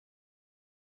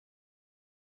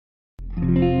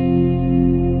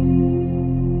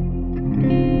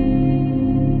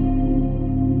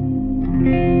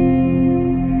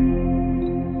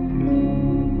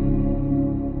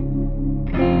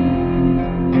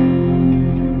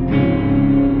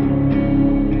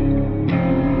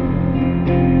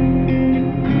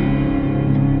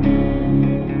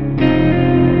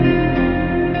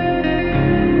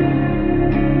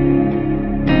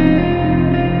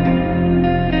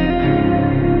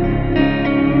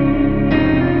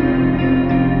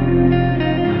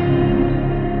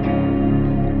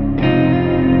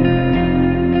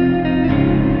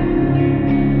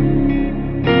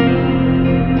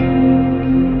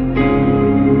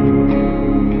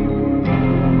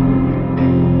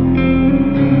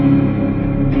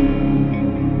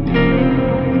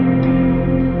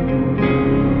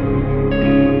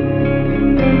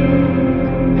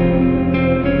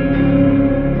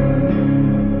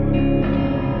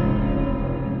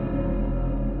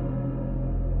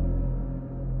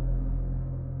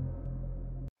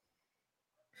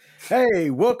Hey,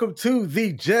 welcome to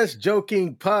the Just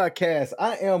Joking podcast.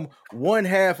 I am one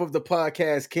half of the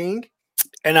podcast king,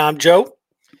 And I'm Joe.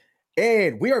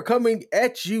 and we are coming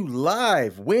at you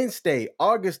live Wednesday,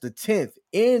 August the 10th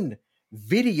in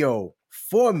video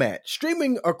format,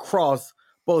 streaming across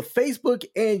both Facebook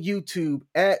and YouTube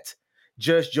at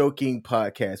Just Joking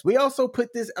Podcast. We also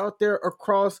put this out there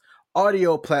across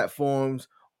audio platforms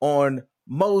on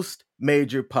most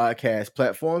major podcast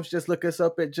platforms. Just look us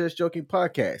up at Just Joking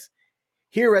Podcast.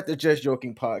 Here at the Just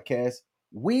Joking Podcast,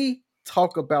 we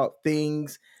talk about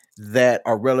things that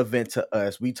are relevant to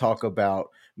us. We talk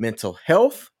about mental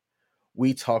health.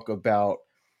 We talk about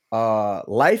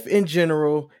life in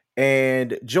general.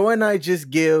 And Joe and I just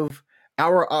give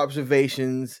our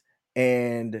observations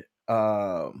and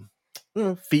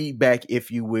feedback,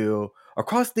 if you will,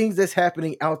 across things that's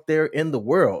happening out there in the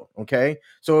world. Okay.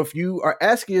 So if you are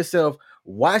asking yourself,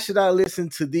 why should I listen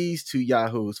to these two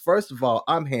yahoos? First of all,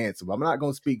 I'm handsome. I'm not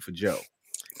going to speak for Joe,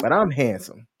 but I'm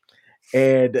handsome.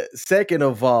 And second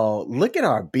of all, look at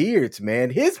our beards, man.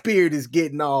 His beard is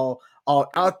getting all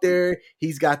out there.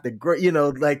 He's got the great,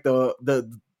 like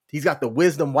the he's got the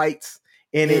wisdom whites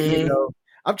in it.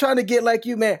 I'm trying to get like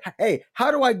you, man. Hey, how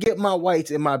do I get my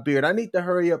whites in my beard? I need to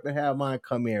hurry up and have mine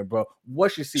come in, bro.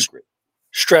 What's your secret?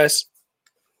 Stress.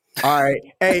 All right.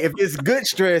 Hey, if it's good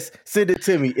stress, send it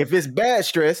to me. If it's bad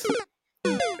stress,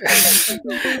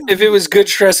 If it was good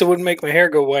stress, it wouldn't make my hair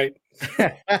go white.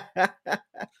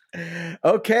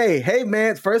 Okay. Hey,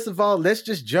 man. First of all, let's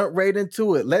just jump right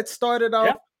into it. Let's start it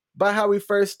off by how we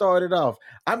first started off.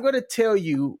 I'm going to tell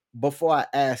you before I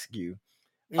ask you.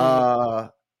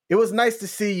 It was nice to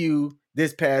see you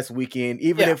this past weekend,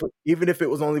 even if it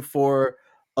was only for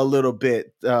a little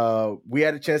bit. We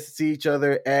had a chance to see each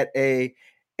other at a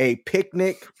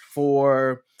picnic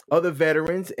for other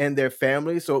veterans and their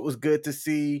families. So it was good to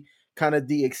see kind of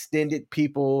the extended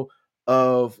people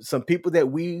of some people that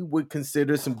we would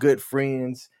consider some good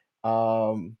friends,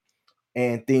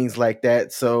 and things like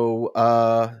that. So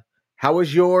how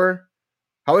was your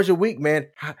week, man?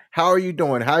 How are you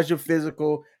doing? How's your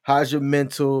physical? How's your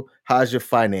mental? How's your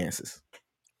finances?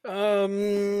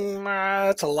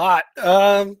 That's a lot.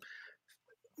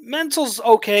 Mental's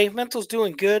okay. Mental's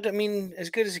doing good. I mean,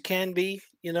 as good as it can be,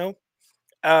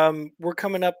 We're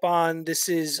coming up on, this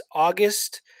is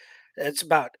August. It's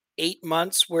about 8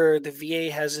 months where the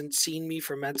VA hasn't seen me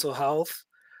for mental health.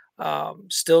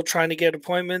 Still trying to get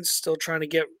appointments, still trying to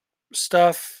get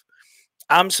stuff.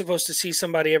 I'm supposed to see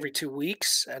somebody every 2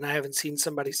 weeks, and I haven't seen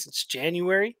somebody since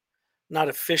January. Not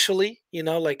officially,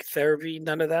 like therapy,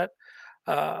 none of that.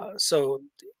 So,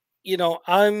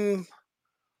 I'm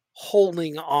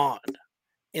holding on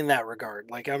in that regard.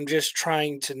 Like, I'm just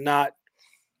trying to not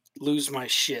lose my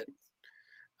shit.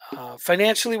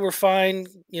 Financially, we're fine.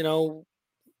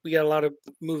 We got a lot of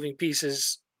moving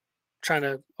pieces, trying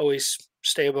to always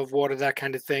stay above water, that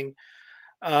kind of thing.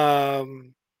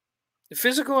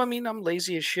 Physical, I mean, I'm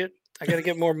lazy as shit. I got to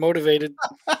get more motivated.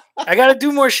 I got to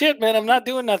do more shit, man. I'm not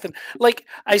doing nothing. Like,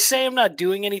 I say I'm not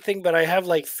doing anything, but I have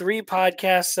like 3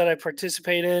 podcasts that I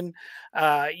participate in.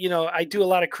 I do a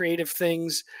lot of creative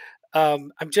things.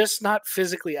 I'm just not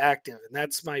physically active, and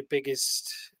that's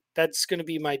going to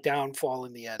be my downfall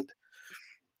in the end.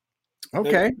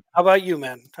 Okay. How about you,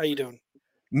 man? How you doing?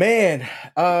 Man,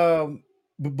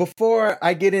 before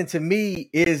I get into me,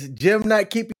 is Jim not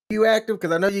keeping you active?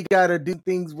 Because I know you got to do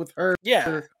things with her.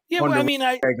 Yeah. Well, I mean,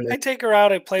 I take her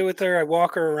out, I play with her, I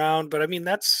walk her around, but I mean,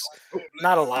 that's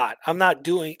not a lot. I'm not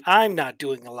doing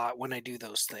a lot when I do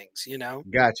those things,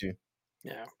 Got you.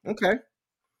 Yeah. Okay.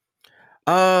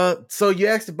 So you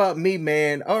asked about me,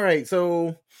 man. All right.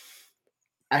 So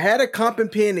I had a comp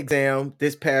and pen exam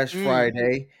this past Mm.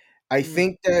 Friday. I Mm.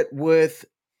 think that with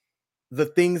the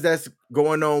things that's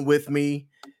going on with me,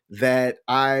 that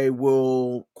I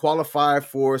will qualify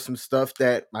for some stuff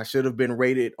that I should have been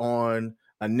rated on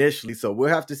initially. So we'll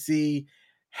have to see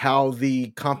how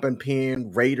the comp and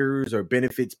pen raters or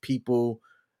benefits people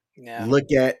Yeah.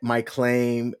 look at my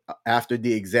claim after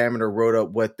the examiner wrote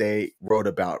up what they wrote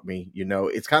about me. You know,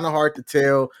 it's kind of hard to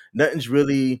tell. Nothing's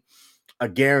really a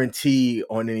guarantee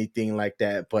on anything like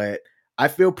that, but I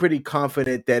feel pretty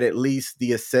confident that at least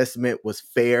the assessment was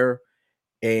fair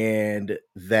and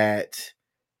that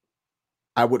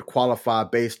I would qualify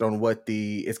based on what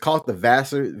it's called the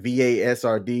VASR,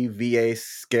 VASRD, VA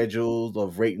schedules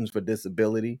of ratings for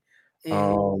disability.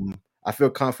 Mm-hmm. I feel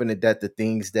confident that the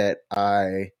things that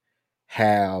I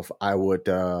have, I'd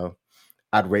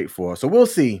rate for. So we'll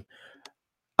see.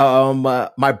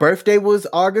 My birthday was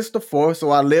August the 4th,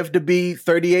 so I lived to be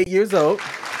 38 years old.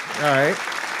 All right.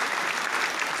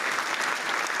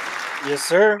 Yes,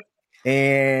 sir.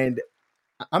 And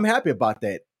I'm happy about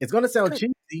that. It's gonna sound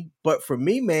Good. cheesy, but for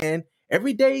me, man,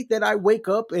 every day that I wake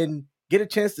up and get a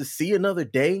chance to see another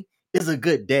day is a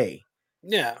good day.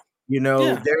 Yeah. You know,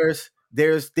 Yeah.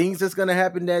 there's things that's gonna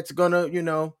happen that's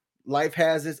gonna, life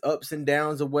has its ups and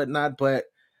downs and whatnot, but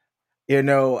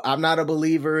I'm not a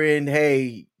believer in,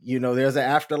 hey, there's an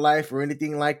afterlife or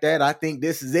anything like that. I think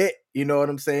this is it. You know what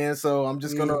I'm saying? So I'm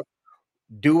just gonna Mm.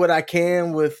 do what I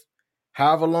can with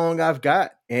however long I've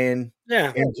got and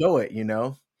Yeah. enjoy it.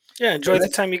 Yeah. So Enjoy the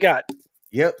time you got.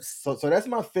 yep. So that's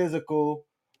my physical.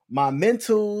 My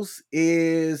mentals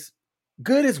is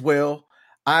good as well.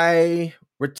 I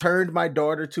returned my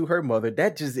daughter to her mother.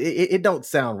 That just it don't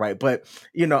sound right, but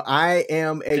I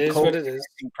am a It is what it is.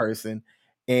 co-parenting person,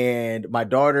 and my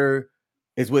daughter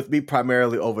is with me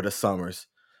primarily over the summers.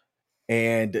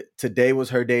 And today was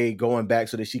her day going back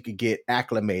so that she could get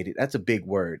acclimated. That's a big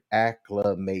word.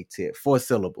 Acclimated. 4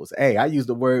 syllables. Hey, I used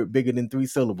the word bigger than 3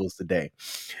 syllables today.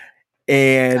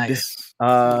 And Nice.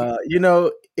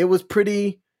 it was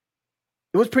pretty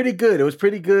good. It was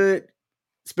pretty good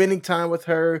spending time with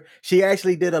her. She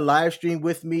actually did a live stream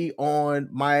with me on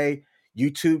my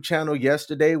YouTube channel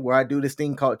yesterday where I do this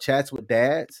thing called Chats with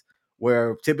Dads,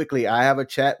 where typically I have a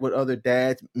chat with other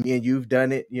dads. Me and you've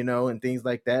done it, and things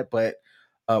like that. But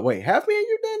wait, have me and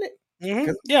you done it? Mm-hmm.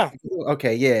 'Cause- Yeah.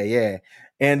 Okay, yeah, yeah.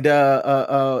 And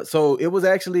so it was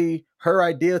actually her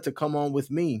idea to come on with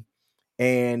me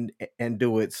and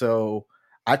do it. So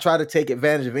I try to take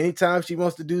advantage of any time she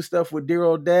wants to do stuff with dear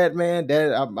old dad, man.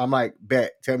 Dad, I'm like,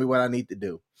 bet, tell me what I need to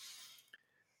do.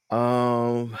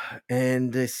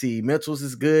 And let's see, mentals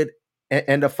is good,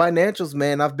 and the financials,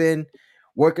 man. I've been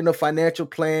working a financial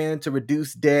plan to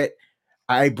reduce debt.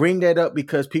 I bring that up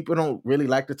because people don't really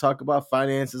like to talk about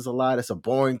finances a lot. It's a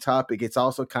boring topic. It's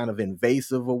also kind of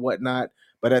invasive or whatnot.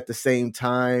 But at the same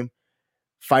time,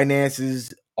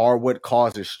 finances are what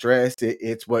causes stress.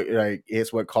 It's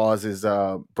what causes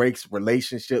breaks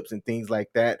relationships and things like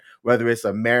that, whether it's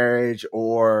a marriage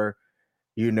or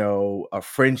a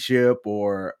friendship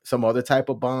or some other type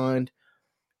of bond.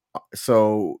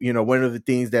 So one of the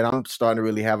things that I'm starting to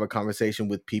really have a conversation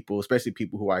with people, especially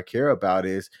people who I care about,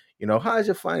 is how's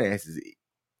your finances?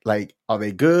 Like, are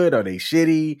they good? Are they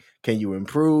shitty? Can you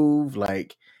improve?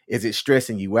 Like, is it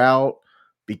stressing you out?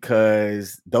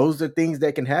 Because those are things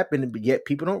that can happen, but yet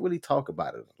people don't really talk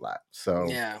about it a lot. So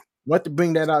Yeah. want to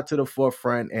bring that out to the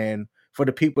forefront. And for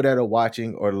the people that are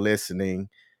watching or listening,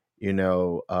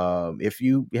 if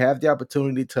you have the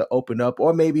opportunity to open up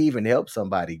or maybe even help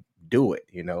somebody, do it,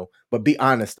 but be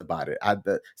honest about it.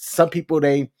 Some people,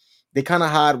 they kind of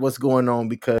hide what's going on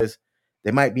because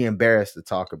they might be embarrassed to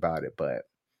talk about it, but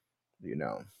you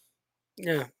know,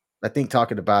 Yeah. I think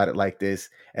talking about it like this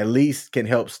at least can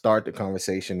help start the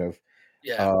conversation of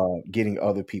Yeah. getting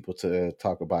other people to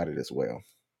talk about it as well.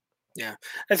 Yeah.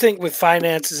 I think with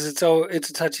finances, it's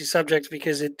a touchy subject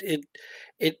because it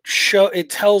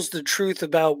tells the truth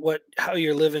about how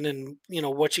you're living and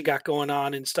what you got going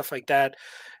on and stuff like that,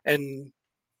 and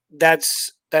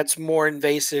that's more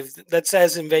invasive. That's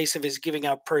as invasive as giving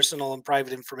out personal and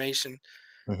private information.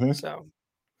 Hmm. So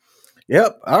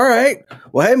Yep. All right.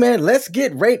 Well, hey man, let's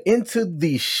get right into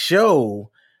the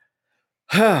show.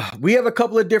 We have a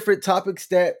couple of different topics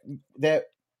that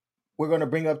we're going to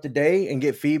bring up today and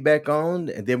get feedback on,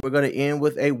 and then we're going to end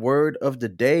with a word of the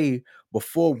day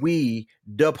before we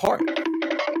depart.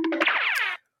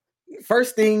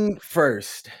 First thing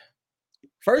first.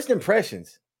 First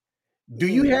impressions. Do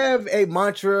you mm, have a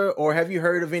mantra or have you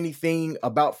heard of anything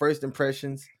about first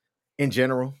impressions in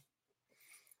general?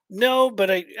 no, but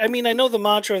I mean I know the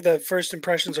mantra that first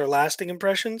impressions are lasting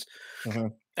impressions.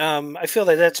 Mhm. I feel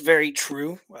that that's very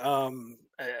true.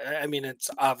 I mean, it's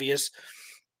obvious.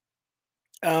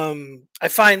 I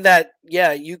find that,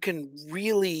 yeah, you can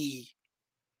really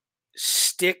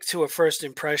stick to a first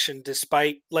impression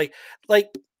despite like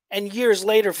and years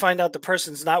later find out the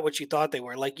person's not what you thought they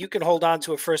were. Like you can hold on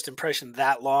to a first impression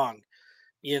that long,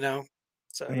 you know.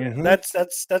 So yeah, Hmm.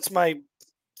 that's my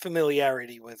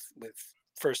familiarity with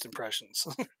first impressions.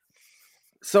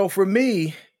 So for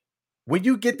me, when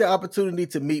you get the opportunity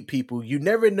to meet people, you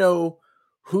never know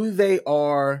who they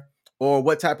are or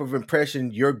what type of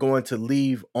impression you're going to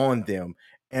leave on them.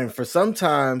 And for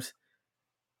sometimes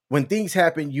when things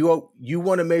happen, you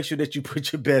want to make sure that you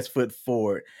put your best foot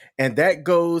forward. And that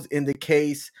goes in the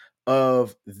case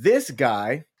of this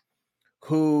guy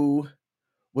who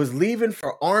was leaving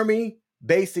for army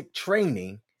basic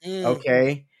training, Mm,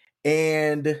 okay?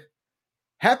 And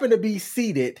happened to be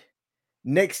seated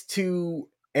next to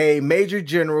a major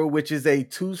general, which is a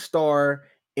two-star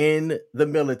in the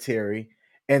military.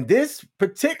 And this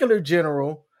particular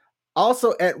general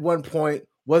also at one point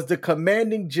was the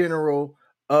commanding general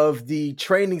of the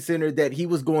training center that he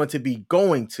was going to be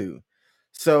going to.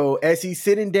 So as he's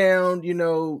sitting down,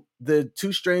 the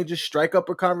two strangers strike up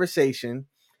a conversation,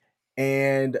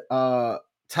 and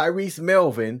Tyrese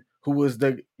Melvin, who was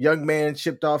the young man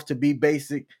shipped off to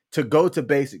go to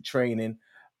basic training,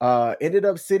 ended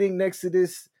up sitting next to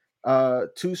this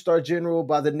two-star general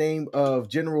by the name of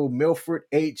General Milford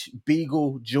H.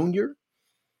 Beagle Jr.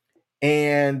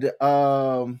 And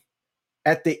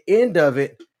at the end of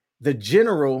it, the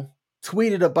general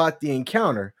tweeted about the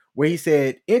encounter where he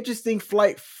said, "Interesting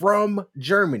flight from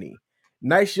Germany.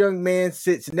 Nice young man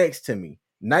sits next to me.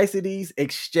 Niceties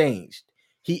exchanged."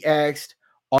 He asked,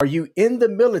 "Are you in the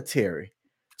military?"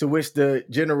 To which the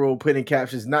general put in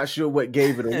captions, not sure what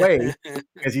gave it away,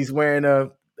 because he's wearing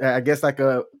I guess like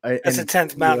that's a an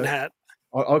 10th mountain hat.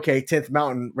 okay, 10th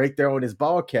Mountain right there on his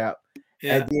ball cap.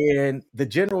 And Yeah. then the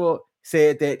general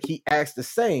said that he asked the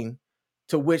same,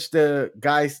 to which the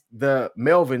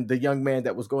Melvin, the young man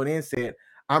that was going in, said,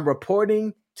 "I'm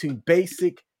reporting to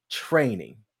basic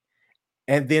training."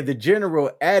 And then the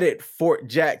general added Fort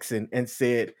Jackson and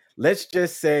said, "Let's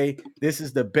just say this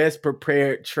is the best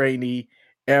prepared trainee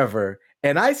ever."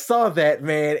 And I saw that,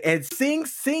 man, and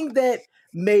seeing that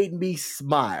made me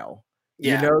smile,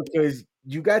 Yeah. because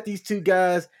you got these two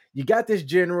guys, you got this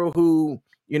general who,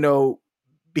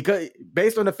 because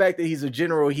based on the fact that he's a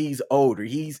general, he's older.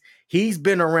 He's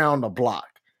been around the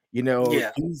block, Yeah.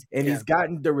 Yeah. he's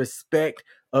gotten the respect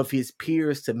of his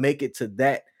peers to make it to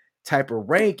that type of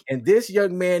rank. And this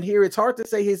young man here, it's hard to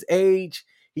say his age.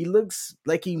 He looks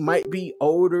like he might be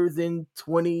older than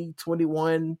 20,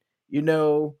 21, you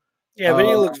know. Yeah, but Uh,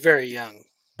 he looks very young.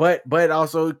 but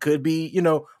also it could be,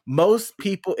 most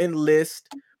people enlist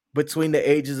between the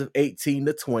ages of 18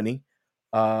 to 20.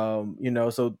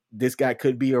 So this guy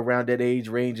could be around that age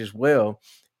range as well.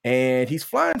 And he's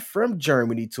flying from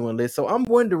Germany to enlist. So I'm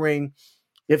wondering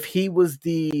if he was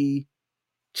the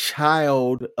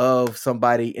child of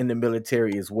somebody in the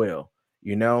military as well,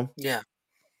 you know? Yeah.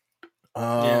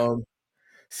 Yeah. Um,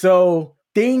 so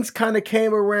things kind of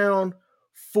came around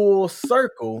full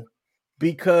circle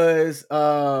because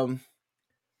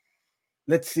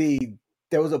let's see,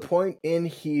 there was a point in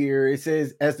here. It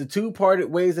says, as the two parted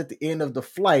ways at the end of the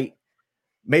flight,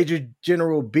 Major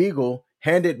General Beagle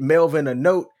handed Melvin a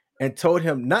note and told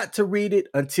him not to read it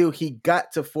until he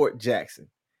got to Fort Jackson.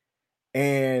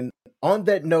 And on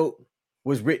that note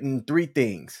was written three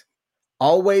things: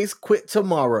 always quit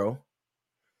tomorrow,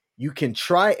 you can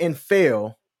try and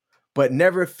fail, but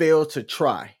never fail to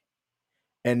try,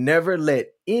 and never let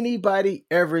anybody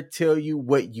ever tell you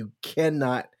what you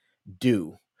cannot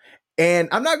do. And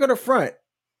I'm not going to front,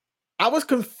 I was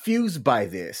confused by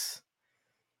this.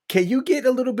 Can you get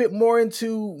a little bit more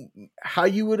into how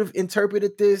you would have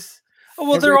interpreted this Oh,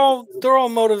 well, and read they're all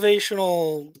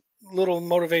motivational, little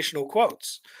motivational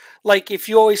quotes. Like if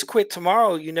you always quit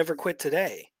tomorrow, you never quit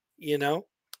today. You know?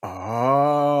 Yeah,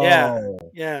 Oh.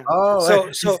 yeah.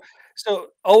 Oh, So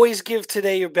always give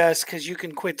today your best because you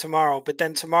can quit tomorrow. But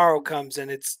then tomorrow comes and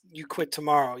it's you quit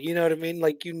tomorrow. You know what I mean?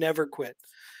 Like you never quit.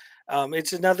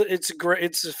 It's another. It's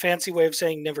a fancy way of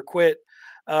saying never quit.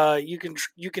 You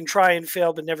can try and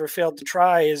fail, but never fail to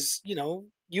try. Is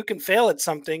you can fail at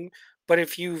something, but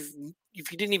if you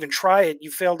didn't even try it, you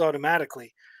failed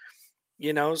automatically.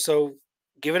 So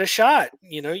give it a shot.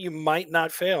 You might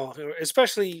not fail,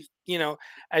 especially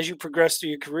as you progress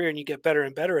through your career and you get better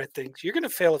and better at things. You're going to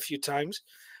fail a few times,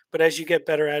 but as you get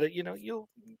better at it,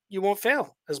 you won't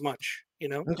fail as much.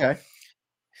 okay.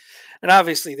 And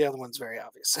obviously, the other one's very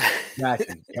obvious. Got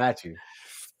you. Got you.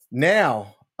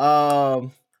 Now,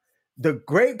 the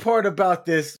great part about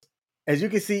this, as you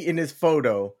can see in this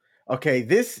photo, okay,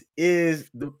 this is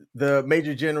the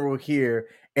Major General here.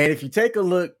 And if you take a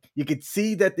look, you can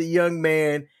see that the young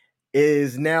man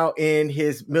is now in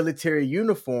his military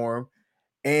uniform,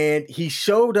 and he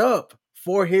showed up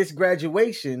for his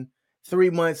graduation 3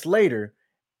 months later.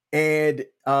 And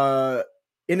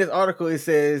in this article, it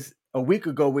says a week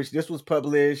ago, which this was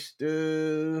published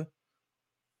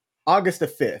August the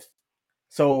 5th.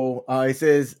 So it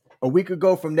says a week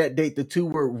ago from that date, the two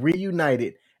were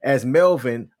reunited as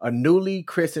Melvin, a newly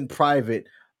christened private.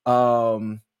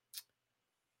 The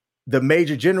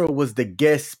Major General was the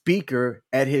guest speaker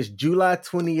at his July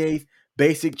 28th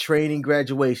basic training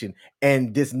graduation.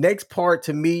 And this next part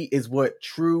to me is what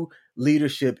true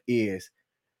leadership is.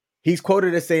 He's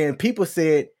quoted as saying, people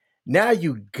said, now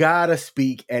you gotta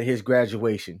speak at his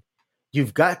graduation.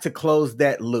 You've got to close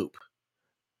that loop.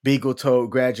 Beagle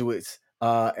told graduates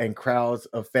and crowds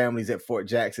of families at Fort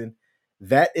Jackson.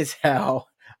 That is how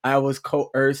I was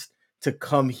coerced to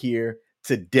come here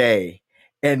today.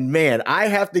 And man, I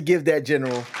have to give that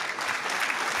general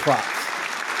props.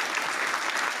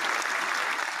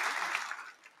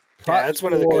 Yeah, that's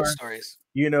one of the good stories.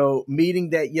 You know,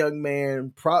 meeting that young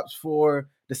man, props for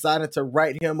deciding to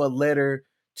write him a letter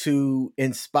to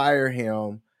inspire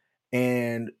him,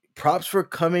 and props for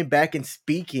coming back and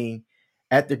speaking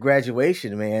at the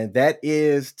graduation, man. That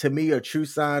is, to me, a true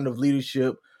sign of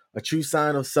leadership, a true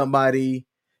sign of somebody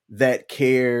that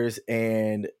cares,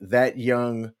 and that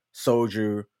young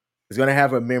soldier is going to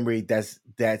have a memory that's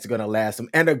going to last him,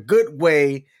 and a good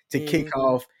way to kick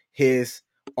off his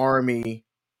Army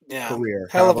career.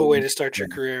 Hell of a way to start your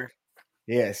career.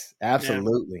 Yes,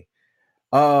 absolutely. Yeah.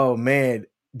 Oh man,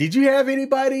 did you have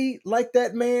anybody like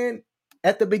that, man,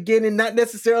 at the beginning? Not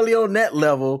necessarily on that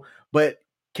level, but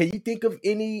can you think of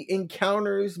any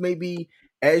encounters maybe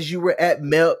as you were at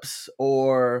MEPS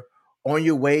or on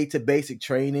your way to basic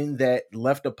training that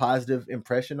left a positive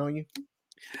impression on you?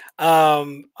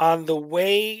 On the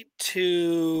way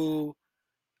to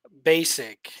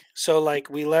basic, so like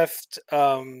we left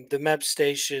the MEPS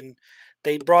station,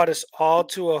 they brought us all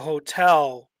to a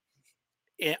hotel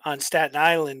on Staten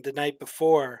Island the night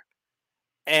before,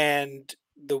 and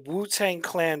the Wu-Tang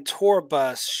Clan tour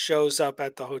bus shows up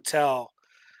at the hotel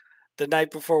the night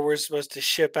before we're supposed to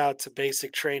ship out to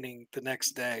basic training the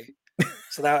next day.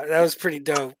 So that was pretty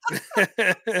dope.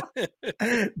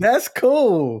 That's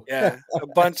cool. Yeah, a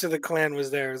bunch of the clan was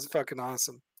there. It was fucking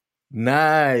awesome.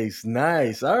 Nice.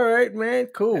 All right, man.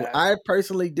 Cool. Yeah. I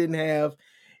personally didn't have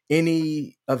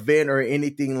any event or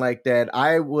anything like that.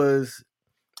 I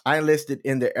enlisted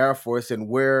in the Air Force, and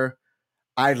where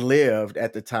I lived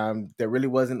at the time, there really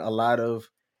wasn't a lot of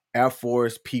Air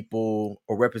Force people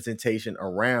or representation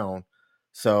around.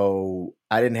 So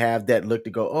I didn't have that look to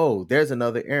go, oh, there's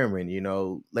another airman,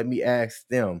 let me ask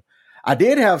them. I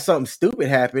did have something stupid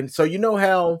happen. So you know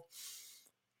how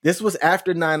this was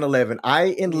after 9/11. I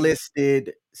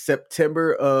enlisted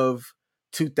September of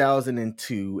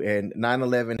 2002, and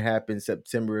 9/11 happened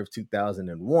September of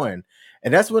 2001.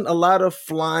 And that's when a lot of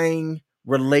flying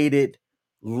related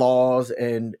laws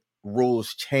and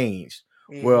rules changed.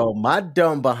 Well, my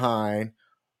dumb behind,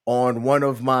 on one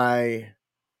of my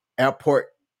airport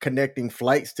connecting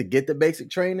flights to get the basic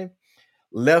training,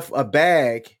 left a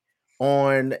bag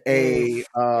on a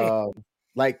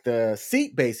like the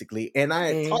seat basically, and I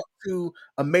had talked to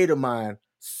a mate of mine.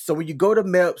 So when you go to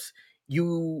MEPS,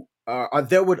 you are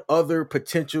there with other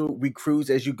potential recruits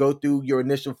as you go through your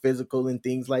initial physical and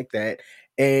things like that,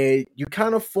 and you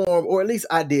kind of form, or at least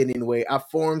I did anyway, I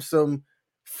formed some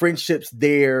friendships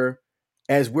there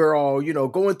as we're all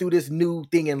going through this new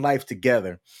thing in life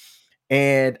together.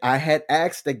 And I had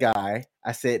asked the guy,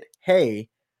 I said, hey,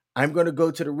 I'm going to go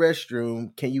to the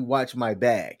restroom. Can you watch my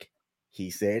bag?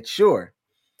 He said, sure.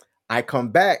 I come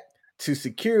back to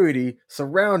security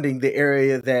surrounding the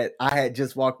area that I had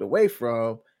just walked away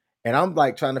from. And I'm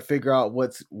like trying to figure out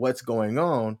what's going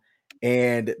on.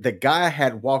 And the guy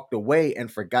had walked away and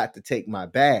forgot to take my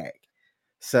bag.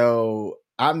 So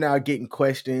I'm now getting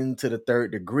questioned to the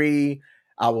third degree.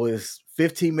 I was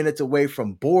 15 minutes away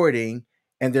from boarding,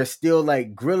 and they're still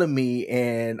like grilling me,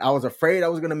 and I was afraid I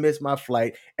was going to miss my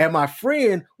flight. And my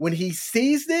friend, when he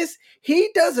sees this, he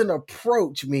doesn't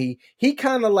approach me. He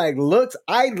kind of like looks,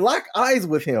 I lock eyes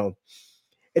with him,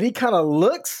 and he kind of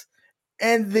looks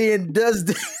and then does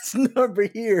this number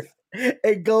here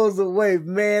and goes away.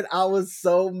 Man, I was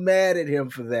so mad at him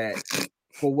for that,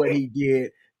 for what he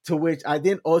did. To which I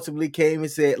then ultimately came and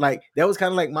said, like, that was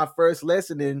kind of like my first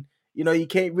lesson in, you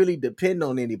can't really depend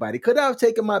on anybody. Could I have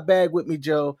taken my bag with me,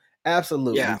 Joe?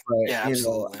 Absolutely. Yeah, But,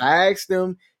 absolutely. I asked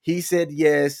him, he said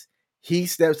yes. he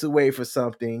steps away for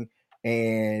something,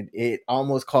 and it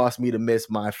almost cost me to miss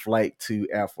my flight to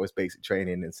Air Force Basic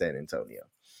Training in San Antonio.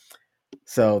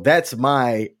 So that's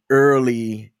one of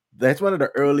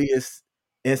the earliest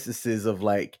instances of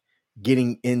like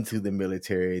getting into the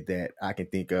military that I can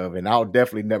think of, and I'll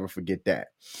definitely never forget that.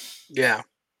 Yeah.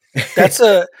 That's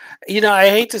I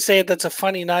hate to say it, that's a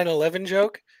funny 9/11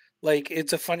 joke. Like,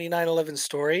 it's a funny 9/11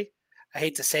 story. I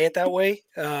hate to say it that way,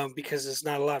 because there's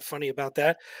not a lot funny about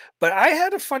that. But I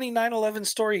had a funny 9/11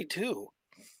 story too.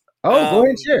 Oh, go ahead and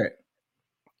Um, share it.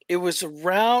 it was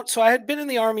around, so I had been in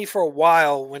the army for a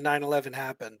while when 9/11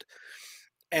 happened,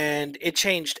 and it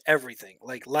changed everything.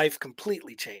 Like, life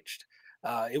completely changed.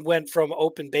 It went from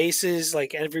open bases,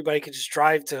 like everybody could just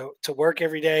drive to work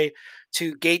every day,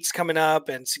 to gates coming up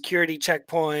and security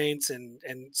checkpoints and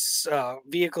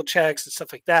vehicle checks and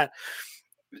stuff like that.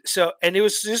 So, and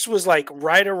this was like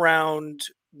right around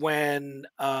when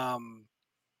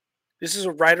this is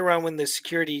right around when the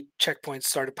security checkpoints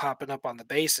started popping up on the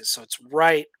bases. So it's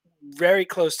right, very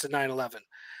close to 9/11.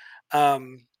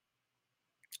 Um,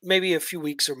 Maybe a few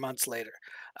weeks or months later.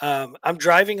 I'm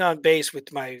driving on base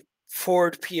with my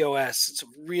Ford POS. It's a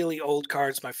really old car.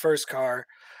 It's my first car.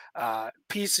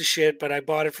 Piece of shit, but I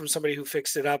bought it from somebody who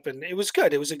fixed it up, and it was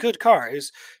good. It was a good car. It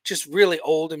was just really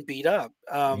old and beat up.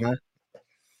 Uh-huh.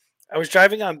 I was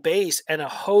driving on base, and a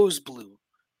hose blew,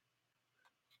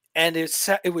 and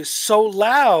it was so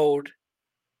loud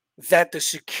that the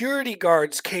security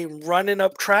guards came running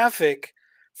up traffic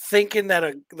thinking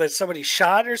that somebody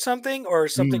shot or something, or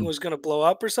something Mm. was going to blow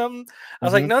up or something. I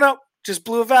was like, Mhm. no, no, just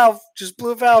blew a valve, just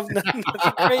blew a valve. Nothing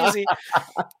crazy.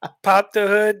 Popped the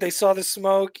hood, they saw the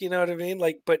smoke, you know what I mean?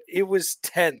 Like, but it was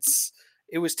tense.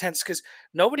 It was tense because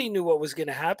nobody knew what was going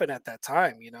to happen at that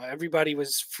time. Everybody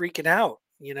was freaking out,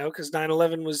 because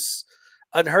 9/11 was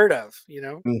unheard of.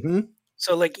 Mhm.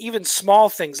 So, like, even small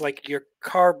things like your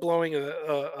car blowing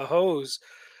a hose,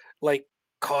 like,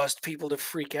 caused people to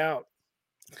freak out.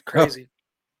 It's crazy.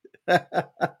 Yeah,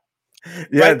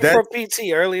 Right that's before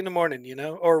PT, early in the morning,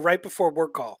 or right before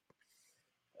work call.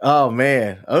 oh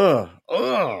man. Hmm.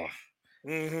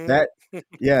 That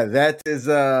yeah,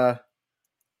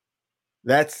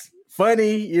 that's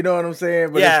funny, you know what I'm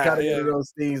saying? But it's kind Yeah, of one of yeah.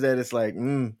 those things that it's like,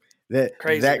 that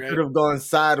Crazy, could right? have gone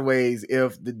sideways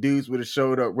if the dudes would have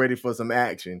showed up ready for some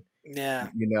action, Yeah.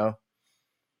 you know.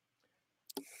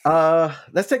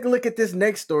 Let's take a look at this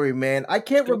next story, man. I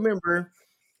can't Yep. remember,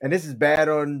 and this is bad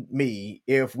on me,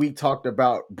 if we talked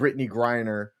about Brittany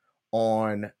Griner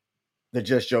on the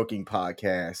Just Joking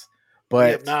podcast. We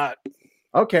have But not.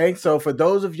 okay, so for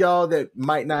those of y'all that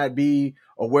might not be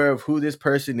aware of who this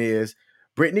person is,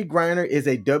 Brittany Griner is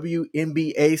a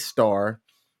WNBA star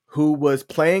who was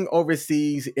playing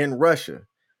overseas in Russia.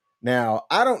 Now,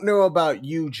 I don't know about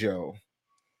you, Joe,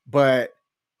 but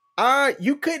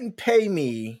you couldn't pay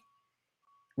me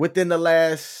within the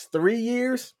last 3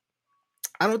 years.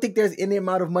 I don't think there's any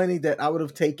amount of money that I would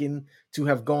have taken to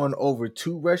have gone over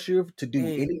to Russia to do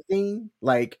Mm. anything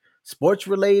like sports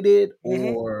related Hmm.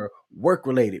 or work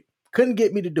related. Couldn't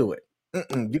get me to do it.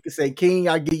 You could say, King,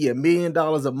 I'll give you $1 million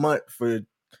a month for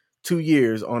 2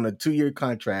 years on a 2-year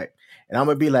contract. And I'm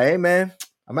going to be like, hey, man,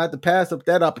 I'm going to have to pass up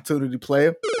that opportunity,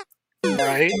 player.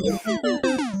 Right.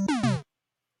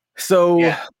 So,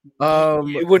 Yeah.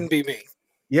 um, It wouldn't be me.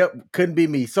 yep, couldn't be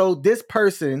me. So this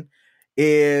person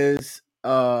is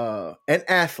an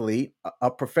athlete,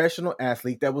 a professional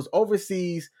athlete that was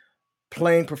overseas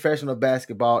playing professional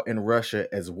basketball in Russia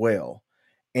as well.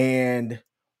 And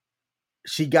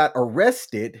she got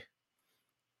arrested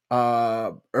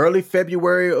early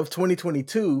February of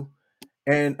 2022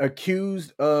 and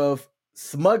accused of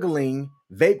smuggling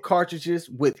vape cartridges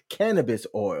with cannabis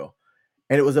oil.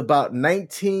 And it was about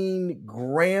 19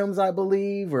 grams, I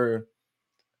believe, or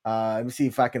let me see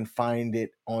if I can find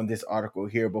it on this article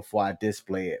here before I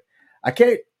display it. I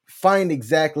can't find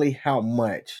exactly how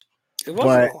much, It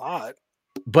wasn't but a lot.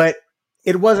 but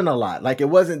it wasn't a lot. Like it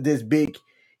wasn't this big,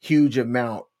 huge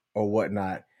amount or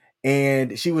whatnot.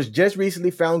 And she was just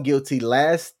recently found guilty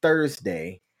last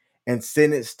Thursday and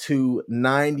sentenced to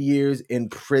 9 years in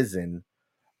prison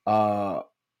uh,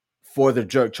 for the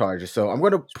drug charges. So I'm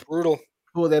going to It's brutal.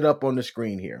 pull that up on the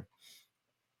screen here.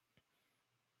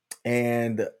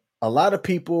 And a lot of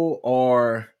people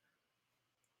are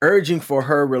urging for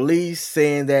her release,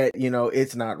 saying that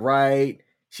it's not right.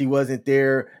 She wasn't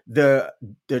there. The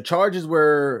charges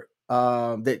were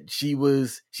that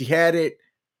she had it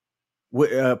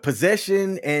with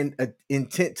possession and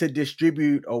intent to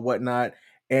distribute or whatnot.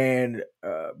 And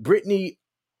Brittany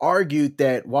argued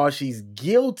that while she's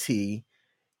guilty,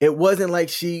 it wasn't like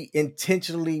she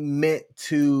intentionally meant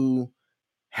to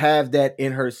have that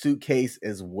in her suitcase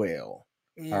as well.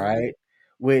 All Mm. right,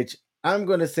 which I'm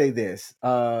going to say this.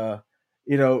 So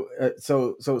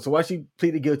while she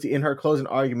pleaded guilty in her closing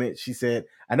argument, she said,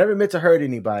 "I never meant to hurt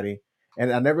anybody,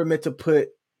 and I never meant to put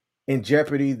in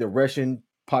jeopardy the Russian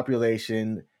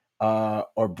population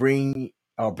or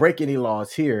break any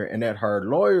laws here," and that her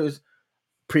lawyers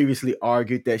previously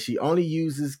argued that she only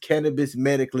uses cannabis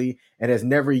medically and has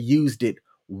never used it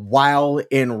while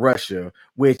in Russia,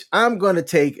 which I'm going to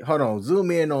take. Hold on,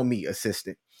 zoom in on me,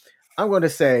 assistant. I'm going to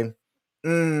say,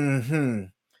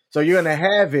 so you're going to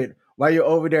have it while you're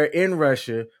over there in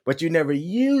Russia, but you never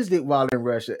used it while in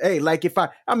Russia. Hey, like if I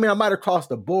mean, I might have crossed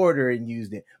the border and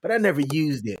used it, but I never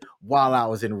used it while I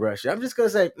was in Russia. I'm just going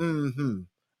to say,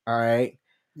 all right.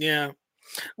 Yeah.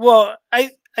 Well,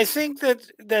 I think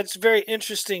that that's very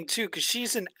interesting too, because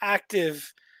she's an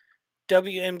active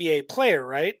WNBA player,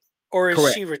 right? Or is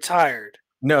Correct. she retired?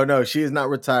 No, she is not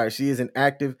retired. She is an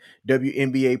active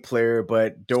WNBA player,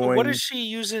 but So what is during she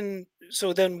using?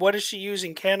 So then, what is she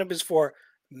using cannabis for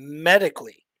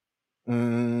medically?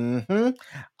 hmm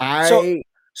So, I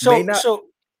may so, not so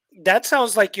that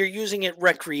sounds like you're using it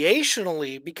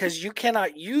recreationally because you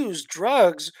cannot use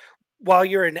drugs while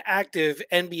you're an active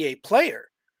NBA player.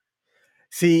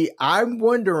 see. I'm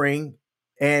wondering,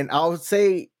 and I'll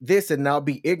say this, and I'll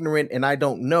be ignorant, and I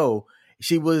don't know.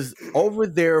 She was over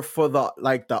there for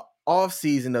the off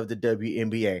season of the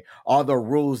WNBA. Are the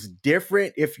rules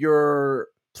different if you're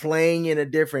playing in a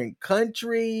different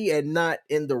country and not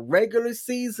in the regular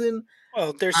season?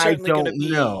 Well, they're I certainly going to don't be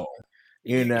know.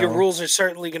 You your know. rules are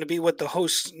certainly going to be what the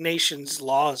host nation's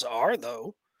laws are,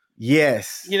 though.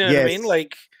 Yes, You know what I mean? yes.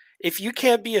 Like, if you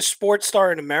can't be a sports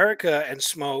star in America and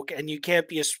smoke, and you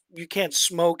can't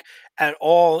smoke at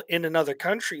all in another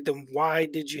country, then why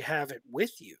did you have it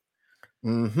with you?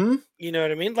 Mm-hmm. You know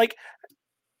what I mean? Like,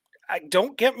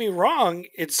 don't get me wrong,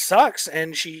 it sucks,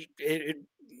 and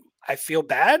I feel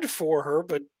bad for her,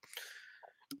 but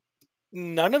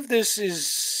none of this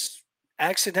is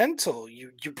accidental.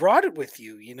 You brought it with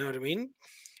you. You know what I mean?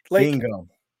 Like, Bingo.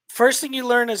 first thing you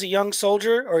learn as a young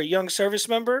soldier or a young service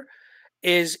member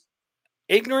is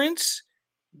ignorance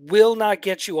will not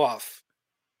get you off.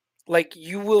 Like,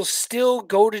 you will still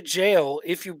go to jail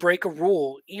if you break a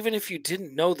rule, even if you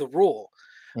didn't know the rule.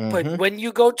 But Mm-hmm. when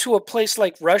you go to a place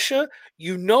like Russia,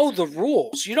 you know the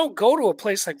rules. You don't go to a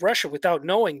place like Russia without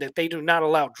knowing that they do not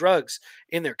allow drugs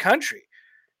in their country.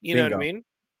 You know what I Bingo. mean?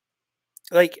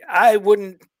 Like, I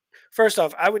wouldn't, first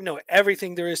off, I would know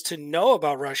everything there is to know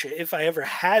about Russia if I ever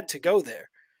had to go there.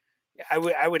 I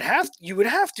would have you would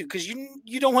have to, because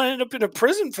you don't want to end up in a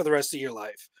prison for the rest of your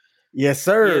life. Yes,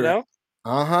 You sir. know?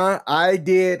 Uh-huh. I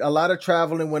did a lot of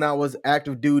traveling when I was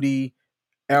active duty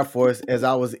Air Force as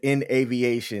I was in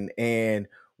aviation, and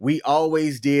we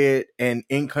always did an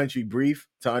in-country brief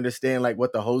to understand like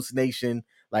what the host nation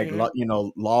like Hmm.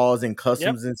 laws and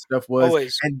Yep. customs and stuff was.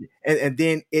 Always. And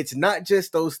then it's not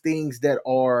just those things that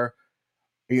are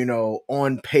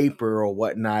on paper or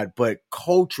whatnot, but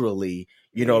culturally,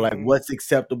 like Hmm. what's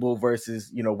acceptable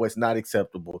versus, what's not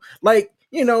acceptable. Like,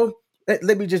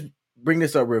 let me just bring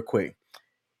this up real quick.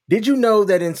 Did you know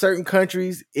that in certain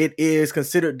countries it is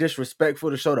considered disrespectful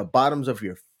to show the bottoms of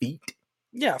your feet?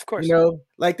 Yeah, of course.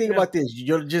 Like think Yeah. about this.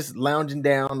 You're just lounging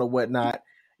down or whatnot,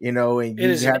 and It you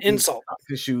is an have your insult. socks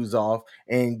and shoes off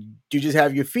and you just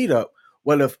have your feet up.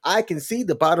 Well, if I can see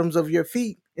the bottoms of your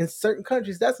feet in certain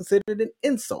countries, that's considered an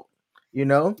insult, you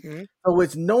know? Mhm. So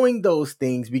it's knowing those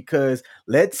things because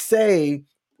let's say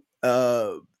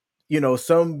uh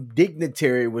some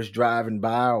dignitary was driving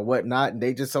by or whatnot, and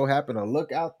they just so happen to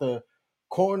look out the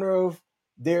corner of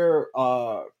their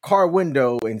car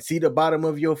window and see the bottom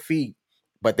of your feet,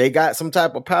 but they got some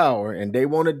type of power and they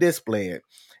want to display it.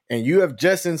 And you have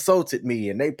just insulted me,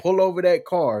 and they pull over that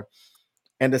car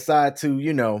and decide to,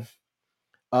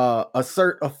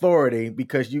 assert authority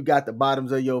because you got the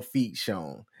bottoms of your feet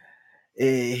shown.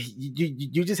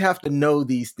 You just have to know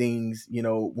these things,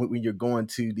 when you're going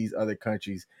to these other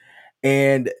countries.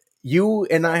 And you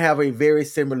and I have a very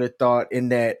similar thought in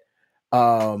that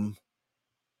um,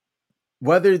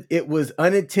 whether it was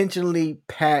unintentionally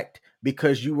packed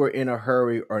because you were in a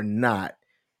hurry or not,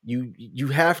 you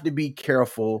have to be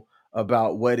careful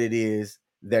about what it is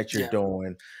that you're Yeah.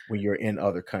 doing when you're in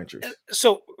other countries.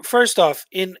 So first off,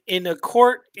 in a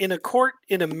court in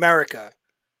America,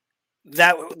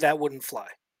 that wouldn't fly.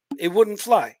 It wouldn't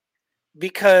fly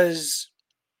because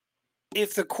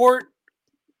if the court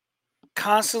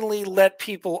constantly let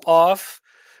people off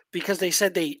because they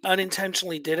said they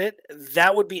unintentionally did it,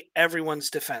 that would be everyone's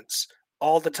defense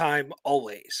all the time,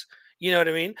 always. You know what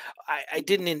I mean? I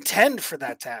didn't intend for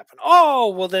that to happen. Oh,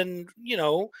 well, then,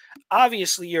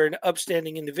 obviously you're an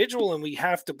upstanding individual and we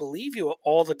have to believe you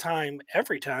all the time,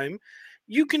 every time.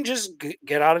 You can just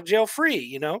get out of jail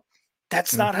free,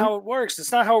 That's not Mhm. how it works.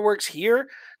 That's not how it works here.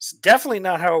 It's definitely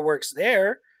not how it works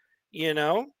there, you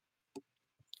know?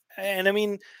 And I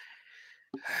mean,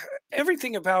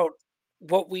 everything about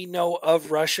what we know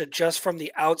of Russia just from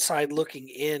the outside looking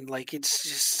in, like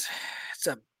it's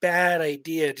a bad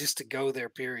idea just to go there,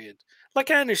 period. Like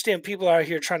I understand people out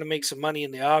here trying to make some money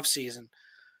in the off season,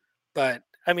 but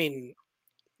I mean,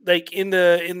 like in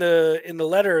the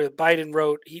letter that Biden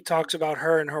wrote, he talks about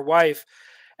her and her wife,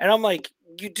 and I'm like,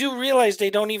 you do realize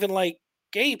they don't even like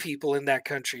gay people in that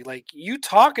country. Like you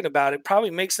talking about it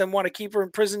probably makes them want to keep her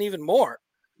in prison even more,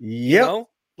 you Yep. know?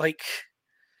 Like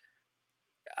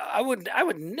I would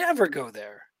never go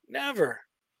there. Never.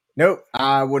 Nope.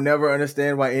 I will never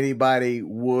understand why anybody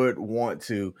would want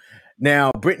to.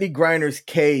 Now, Brittany Griner's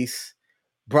case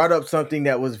brought up something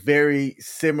that was very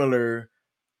similar,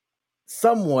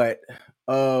 somewhat,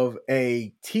 of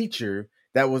a teacher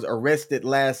that was arrested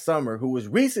last summer who was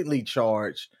recently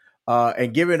charged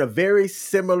and given a very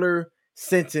similar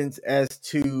sentence as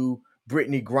to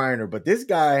Brittany Griner. But this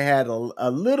guy had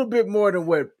a little bit more than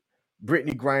what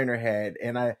Brittany Griner had.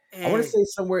 And I want to Mm, say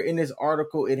somewhere in this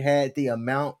article it had the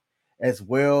amount as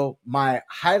well. My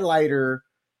highlighter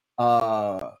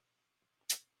uh,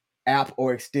 app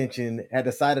or extension had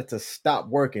decided to stop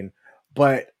working,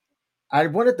 but I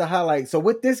wanted to highlight. So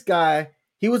with this guy,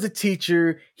 he was a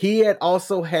teacher. He had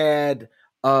also had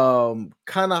kind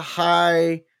of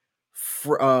high,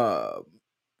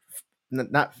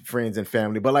 not friends and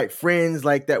family, but like friends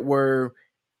like that were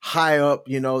high up,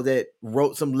 that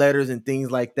wrote some letters and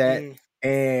things like that. mm,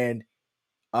 And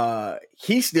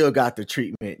he still got the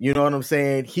treatment. You know what I'm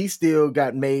saying? He still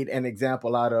got made an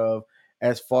example out of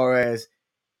as far as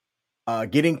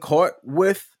getting caught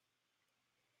with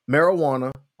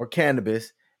marijuana or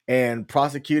cannabis and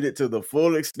prosecuted to the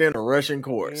full extent of Russian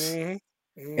courts. mhm,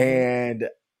 mhm, And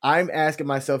I'm asking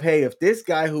myself, hey, if this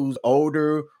guy who's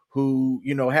older, who,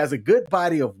 has a good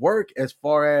body of work as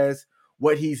far as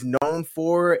what he's known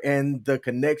for and the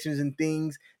connections and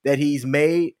things that he's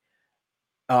made,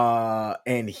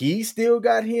 and he still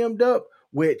got hemmed up,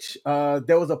 which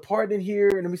there was a part in here,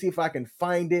 and let me see if I can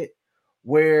find it,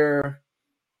 where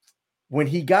when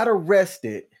he got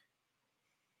arrested,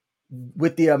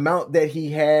 with the amount that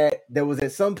he had, there was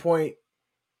at some point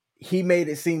he made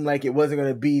it seem like it wasn't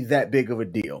going to be that big of a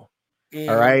deal.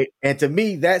 All mhm, right. And to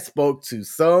me, that spoke to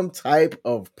some type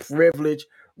of privilege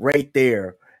right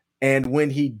there. And when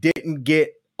he didn't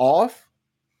get off,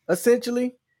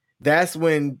 essentially, that's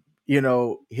when,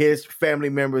 his family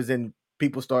members and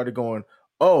people started going,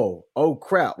 oh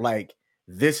crap, like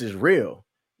this is real,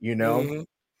 you know? mhm,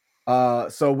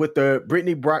 So with the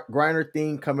Brittany Griner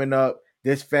thing coming up,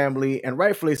 this family, and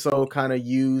rightfully so, kind of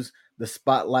use the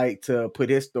spotlight to put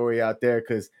his story out there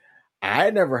because I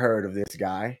had never heard of this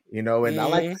guy, and I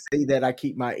like mhm, to say that I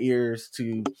keep my ears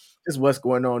to just what's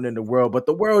going on in the world, but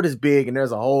the world is big and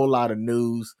there's a whole lot of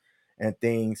news and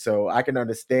things, so I can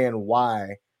understand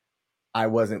why I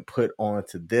wasn't put on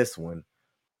to this one.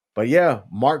 But yeah,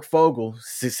 Mark Fogel,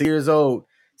 6 years old,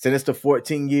 sentenced to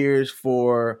 14 years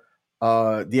for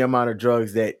the amount of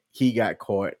drugs that he got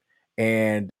caught.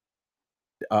 And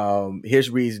his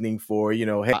reasoning for,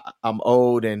 hey, I'm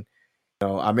old and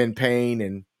I'm in pain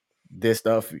and this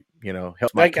stuff,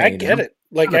 helps my Like I pain. And get I'm it.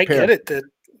 Like kind of I get it paraphrasing. that,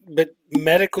 but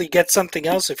medically get something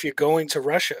else if you're going to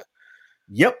Russia.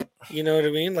 Yep. You know what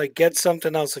I mean? Like get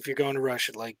something else if you're going to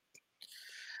Russia. Like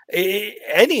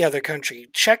any other country,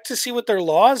 check to see what their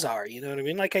laws are. You know what I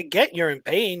mean? Like I get you're in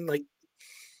pain. Like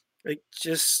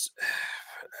just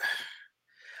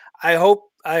I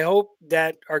hope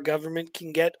that our government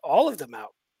can get all of them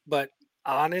out. But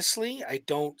honestly, I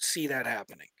don't see that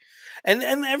happening. And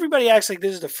everybody acts like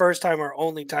this is the first time or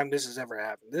only time this has ever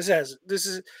happened. This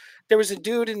is there was a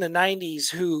dude in the 90s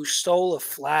who stole a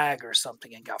flag or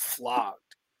something and got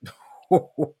flogged.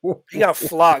 He got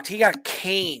flogged. He got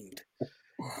caned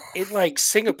in like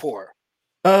Singapore.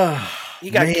 He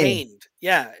got Man. caned.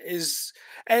 Yeah, is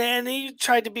and he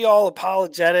tried to be all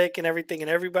apologetic and everything, and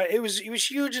everybody it was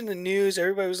huge in the news.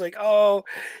 Everybody was like, "Oh,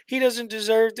 he doesn't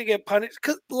deserve to get punished."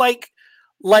 'Cause,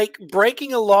 like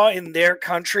breaking a law in their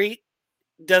country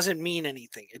doesn't mean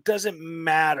anything. It doesn't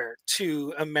matter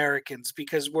to Americans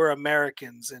because we're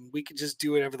Americans and we can just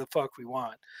do whatever the fuck we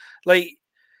want. Like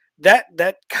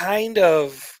that kind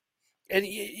of and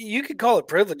you could call it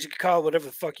privilege, you could call it whatever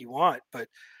the fuck you want, but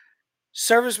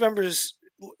service members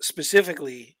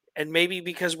specifically and maybe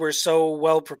because we're so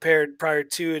well prepared prior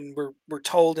to, and we're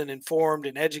told and informed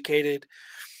and educated,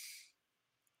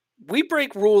 we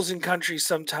break rules in countries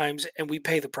sometimes and we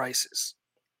pay the prices.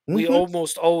 We Mm-hmm.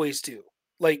 almost always do.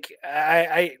 Like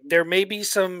I there may be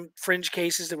some fringe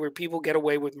cases that where people get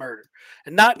away with murder,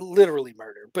 and not literally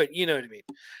murder, but you know what I mean.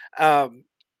 Um,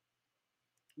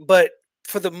 but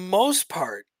for the most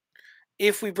part,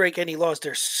 if we break any laws,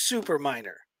 they're super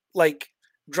minor, like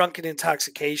drunken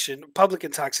intoxication, public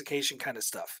intoxication kind of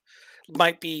stuff.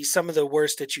 Might be some of the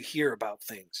worst that you hear about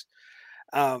things.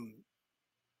 Um,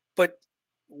 but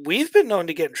we've been known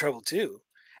to get in trouble too.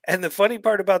 And the funny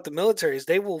part about the military is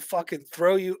they will fucking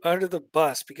throw you under the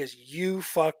bus because you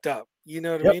fucked up. You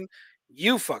know what I Yep. mean?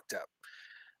 You fucked up.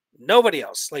 Nobody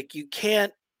else. Like you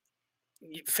can't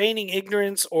feigning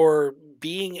ignorance or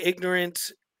being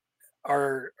ignorant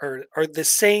are the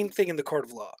same thing in the court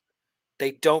of law.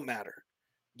 They don't matter.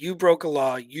 You broke a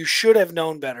law. You should have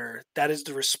known better. That is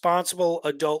the responsible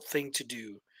adult thing to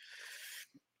do.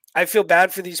 I feel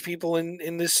bad for these people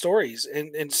in these stories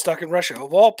and stuck in Russia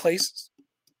of all places.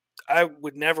 I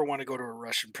would never want to go to a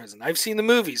Russian prison. I've seen the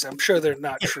movies. I'm sure they're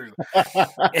not true.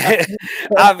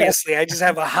 Obviously, I just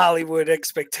have a Hollywood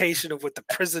expectation of what the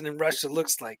prison in Russia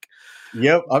looks like.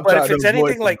 Yep, I'm But if trying to it's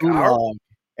avoid anything the like our gulag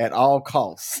at all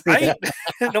costs. right,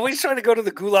 nobody's trying to go to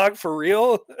the gulag for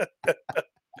real.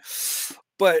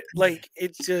 But like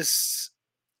it's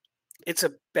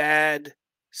a bad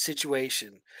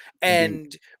situation. Indeed.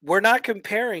 And we're not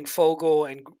comparing Fogel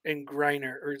and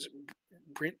Griner or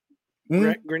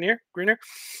Grenier.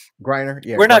 Griner,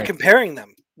 yeah, We're not Griner. comparing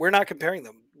them. We're not comparing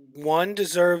them.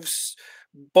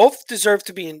 Both deserve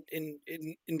to be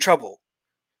in trouble.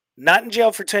 Not in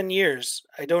jail for 10 years.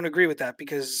 I don't agree with that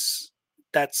because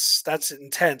that's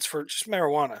intense for just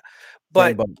marijuana.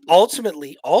 Same But boat.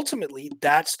 ultimately,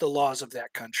 that's the laws of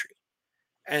that country.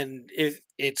 And if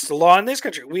it's the law in this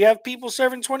country, we have people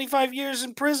serving 25 years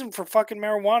in prison for fucking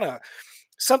marijuana,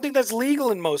 something that's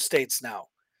legal in most states now.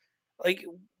 Like,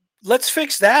 let's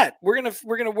fix that. We're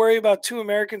gonna worry about two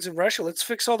Americans in Russia. Let's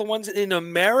fix all the ones in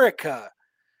America.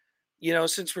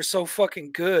 Since we're so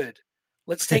fucking good,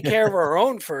 let's take care of our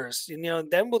own first. And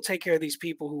then we'll take care of these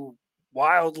people who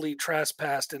wildly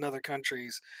trespassed in other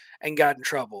countries and got in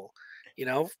trouble. You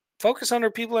know, focus on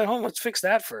our people at home. Let's fix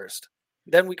that first.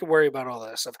 Then we can worry about all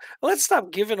that stuff. Let's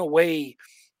stop giving away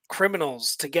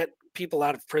criminals to get people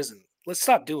out of prison. Let's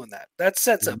stop doing that. That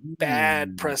sets a bad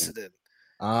Mm. precedent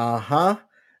Uh-huh.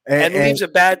 and And, leaves a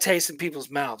bad taste in people's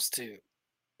mouths too.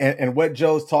 and what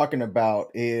Joe's talking about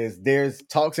is there's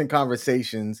talks and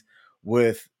conversations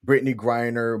with Brittany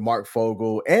Griner, Mark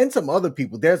Fogel, and some other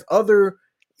people. There's other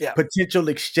Yeah. potential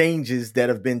exchanges that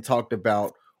have been talked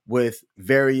about with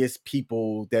various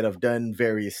people that have done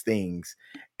various things.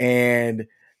 And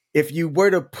if you were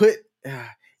to put,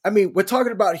 I mean, we're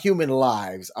talking about human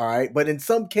lives, all right? But in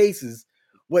some cases,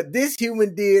 what this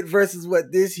human did versus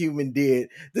what this human did,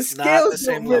 the Not scales the don't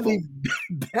same level. really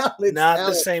balance Not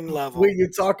the out same when level. you're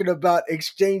talking about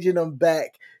exchanging them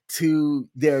back to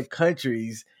their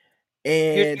countries.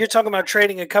 You're, And you're talking about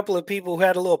trading a couple of people who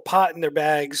had a little pot in their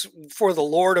bags for the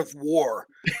Lord of War.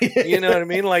 You know what I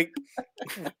mean? Like,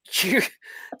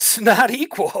 it's not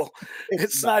equal. it's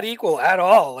It's not. not equal at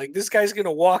all. Like, this guy's going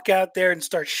to walk out there and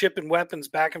start shipping weapons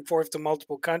back and forth to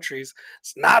multiple countries.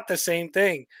 It's not the same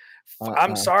thing.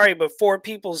 I'm Uh-uh. sorry, but four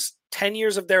people's 10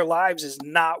 years of their lives is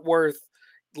not worth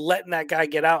letting that guy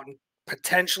get out and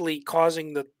potentially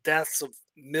causing the deaths of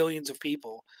millions of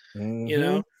people, you Mm-hmm.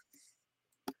 know?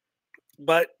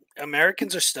 But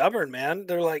Americans are stubborn, man.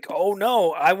 They're like, "Oh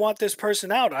no, I want this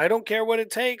person out. I don't care what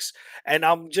it takes, and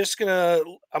I'm gonna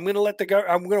I'm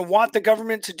gonna want the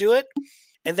government to do it,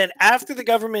 and then after the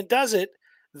government does it,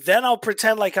 then I'll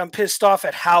pretend like I'm pissed off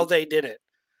at how they did it,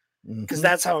 because Mm-hmm.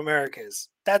 that's how America is.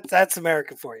 That's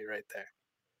America for you right there.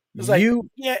 It's like, You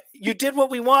yeah, you did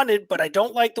what we wanted, but I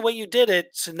don't like the way you did it,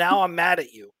 so now I'm mad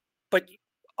at you. But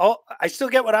I still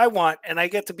get what I want, and I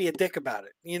get to be a dick about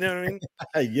it. You know what I mean?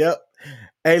 Yep.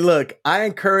 Hey, look, I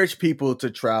encourage people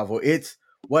to travel. It's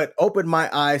what opened my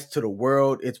eyes to the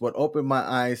world. It's what opened my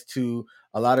eyes to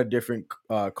a lot of different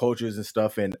cultures and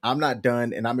stuff. And I'm not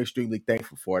done, and I'm extremely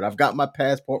thankful for it. I've got my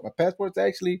passport. My passport's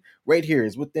actually right here.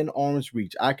 It's within arm's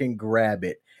reach. I can grab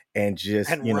it and just,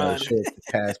 And run. show the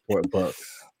passport book.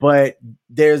 But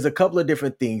there's a couple of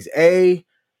different things.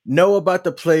 Know about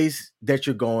the place that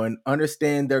you're going,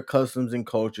 understand their customs and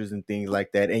cultures and things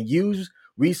like that, and use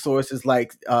resources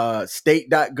like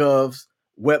state.gov's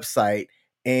website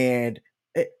and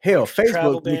hell, Facebook,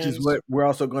 Travel which is bans. what we're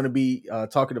also going to be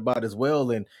talking about as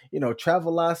well, and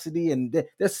Travelocity, and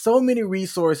there's so many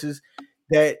resources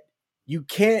that you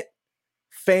can't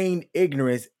feign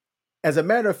ignorance as a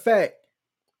matter of fact,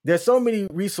 there's so many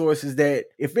resources that,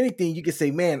 if anything, you could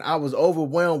say, man, I was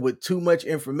overwhelmed with too much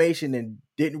information and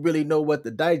didn't really know what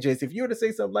to digest. If you were to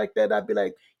say something like that, I'd be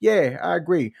like, yeah, I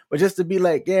agree. But just to be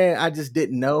like, yeah, I just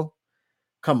didn't know.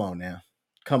 Come on now.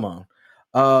 Come on.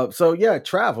 So yeah,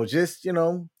 travel. Just,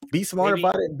 be smart Maybe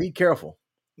about it and be careful.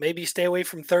 maybe stay away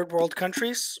from third world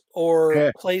countries or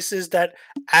Yeah. places that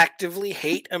actively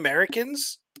hate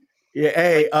Americans. Yeah. Like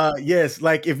Hey, yes,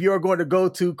 like if you're going to go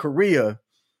to Korea,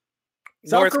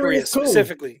 South North Korea Korea is cool.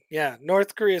 specifically. Yeah,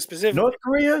 North Korea North specifically.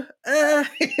 Korea, Yeah,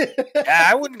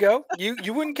 I wouldn't go.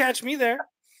 You wouldn't catch me there.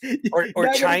 Or you're not gonna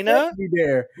catch China, me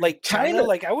there. like China, China,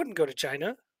 like I wouldn't go to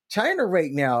China. China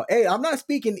right now. Hey, I'm not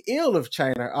speaking ill of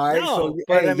China. All right. So No,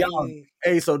 but hey, I y'all, mean,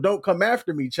 hey, so don't come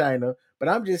after me, China. But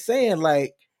I'm just saying,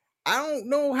 like, I don't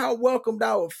know how welcomed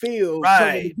I would feel coming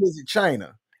right. to visit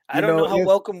China. I don't know how If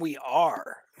welcome we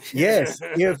are. yes,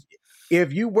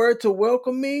 if you were to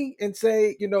welcome me and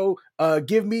say,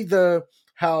 give me the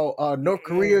how North Mm-mm,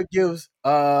 Korea gives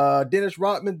Dennis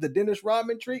Rodman the Dennis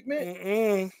Rodman treatment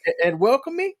mm-mm. and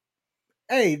welcome me,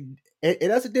 hey, and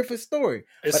that's a different story.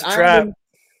 It's But a trap.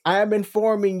 I am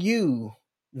informing you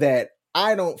that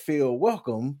I don't feel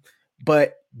welcome,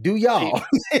 but do See, y'all?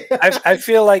 I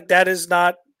feel like that is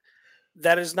not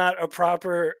a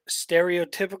proper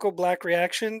stereotypical black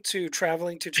reaction to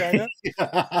traveling to China.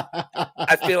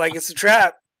 I feel like it's a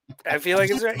trap. I feel like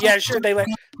it's yeah, sure they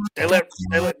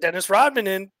let Dennis Rodman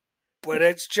in, but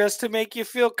it's just to make you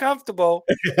feel comfortable.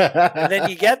 And then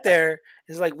you get there,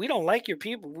 it's like we don't like your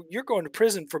people. You're going to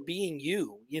prison for being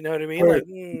you. You know what I mean? Right.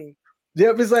 Like,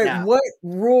 Yep, it's like, nah, what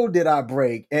rule did I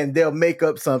break? And they'll make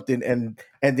up something and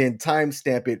then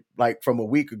timestamp it like from a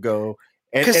week ago.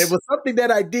 And it because was something that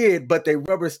I did, but they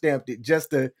rubber stamped it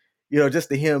just to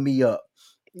hem me up.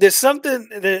 there's something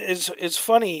that is it's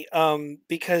funny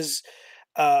because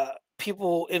uh,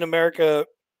 people in America.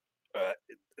 Uh,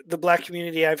 the black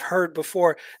community I've heard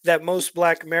before that most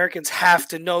black Americans have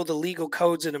to know the legal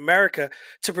codes in America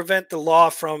to prevent the law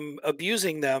from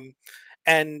abusing them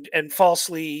and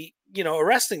falsely,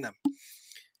 arresting them.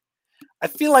 I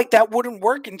feel like that wouldn't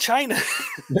work in China.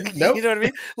 You Nope. know what I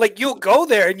mean? Like you'll go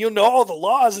there and you'll know all the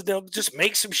laws and they'll just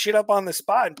make some shit up on the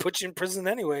spot and put you in prison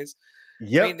anyways. I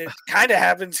mean, Yep. it kind of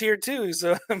happens here too.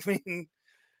 So I mean,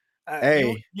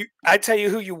 Hey, I tell you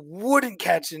who you wouldn't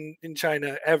catch in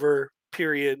China ever.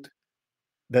 Period.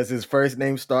 does his first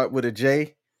name start with a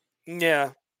J?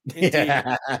 Yeah, indeed.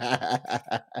 Yeah.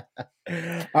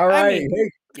 All I right. mean,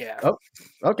 Hey. yeah. Oh,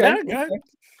 okay. No,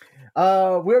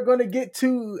 good. We're going to get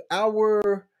to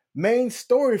our main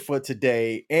story for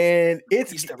today, and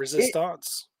Piece de it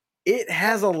resistance. it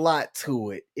has a lot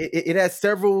to it. It has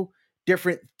several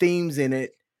different themes in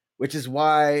it, which is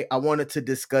why I wanted to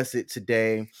discuss it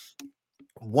today.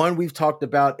 One we've talked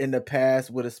about in the past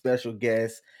with a special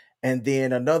guest, and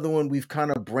then another one we've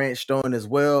kind of branched on as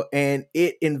well, and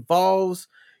it involves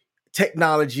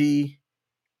technology,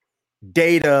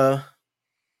 data,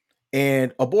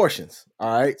 and abortions.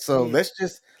 All right. So Mm.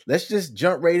 let's just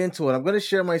jump right into it. I'm going to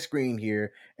share my screen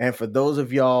here, and for those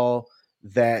of y'all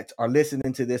that are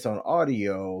listening to this on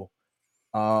audio,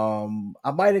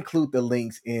 I might include the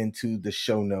links into the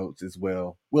show notes as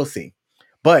well. We'll see.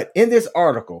 But in this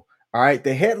article, all right,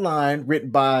 the headline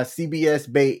written by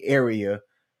CBS Bay Area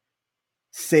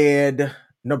said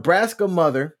Nebraska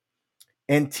mother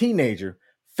and teenager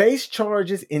face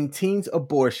charges in teen's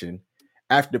abortion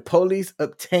after police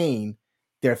obtain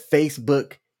their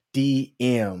Facebook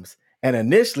DMs. And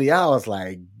initially I was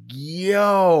like,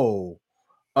 yo,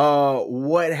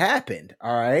 what happened?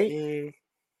 All right. Mm.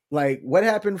 Like, what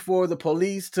happened for the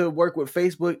police to work with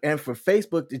Facebook and for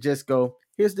Facebook to just go,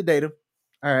 here's the data.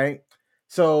 All right.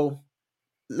 So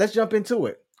let's jump into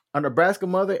it. A Nebraska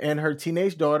mother and her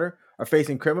teenage daughter are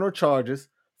facing criminal charges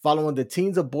following the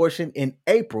teen's abortion in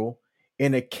April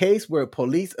in a case where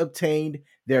police obtained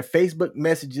their Facebook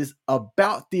messages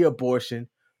about the abortion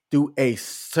through a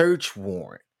search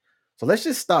warrant. So let's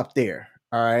just stop there.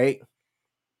 All right.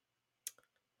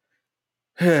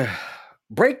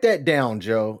 Break that down,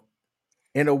 Joe,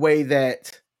 in a way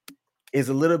that is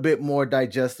a little bit more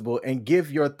digestible and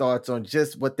give your thoughts on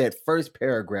just what that first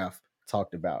paragraph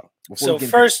talked about before we So get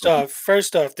into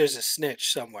first off, there's a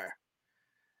snitch somewhere.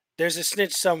 There's a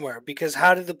snitch somewhere because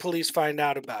how did the police find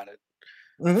out about it?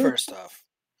 the. First off,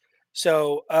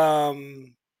 so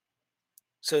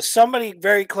so somebody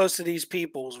very close to these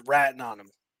people was ratting on them.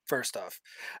 First off,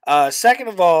 second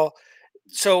of all,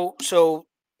 so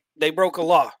they broke a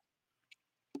law.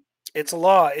 It's a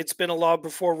law. It's been a law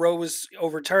before Roe was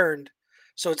overturned.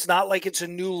 So it's not like it's a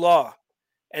new law.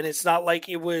 And it's not like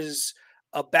it was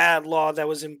a bad law that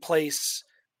was in place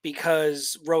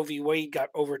because Roe v. Wade got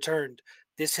overturned.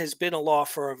 This has been a law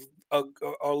for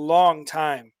a long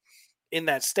time in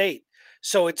that state.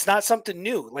 So it's not something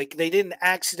new. Like they didn't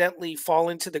accidentally fall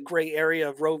into the gray area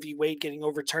of Roe v. Wade getting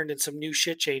overturned and some new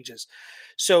shit changes.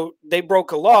 So they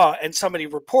broke a law and somebody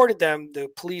reported them. The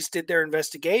police did their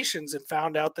investigations and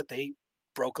found out that they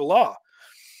broke a law.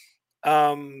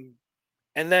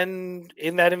 And then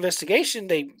in that investigation,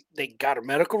 they got her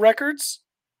medical records,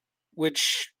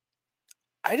 which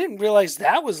I didn't realize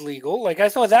that was legal. Like I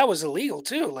thought that was illegal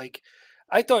too. Like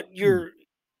I thought Hmm. you're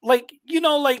like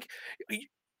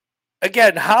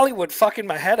again Hollywood fucking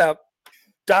my head up.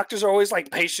 Doctors are always like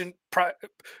patient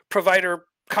provider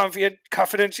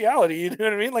confidentiality. You know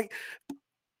what I mean? Like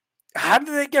how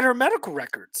did they get her medical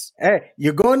records? Hey,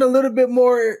 you're going a little bit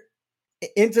more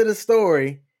into the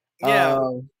story. Yeah.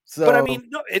 But I So mean,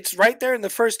 no, it's right there in the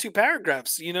first two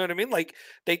paragraphs. You know what I mean? Like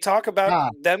they talk about ah,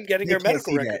 them getting they her can't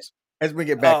medical see that. records. Let's bring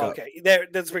it back Oh, up. okay. There,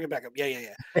 let's bring it back up. Yeah,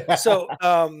 yeah, yeah. So,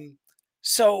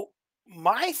 so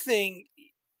my thing,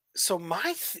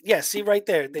 yeah. See right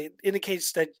there, they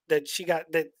indicates that she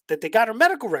got that they got her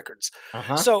medical records.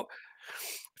 Uh-huh. So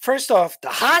first off, the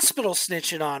hospital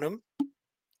snitching on him,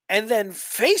 and then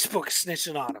Facebook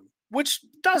snitching on him, which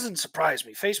doesn't surprise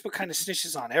me. Facebook kind of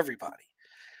snitches on everybody,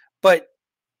 but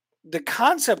the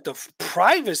concept of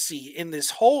privacy in this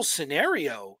whole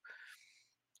scenario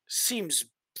seems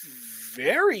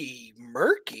very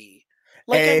murky.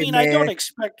 Like, I Hey mean, man,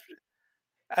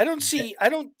 I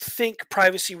don't think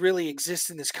privacy really exists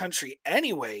in this country,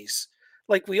 anyways.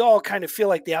 Like, we all kind of feel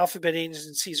like the alphabet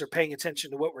agencies are paying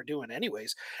attention to what we're doing,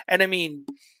 anyways. And I mean,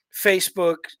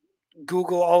 Facebook,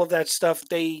 Google, all of that stuff,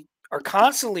 they are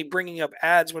constantly bringing up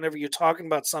ads whenever you're talking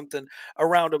about something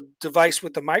around a device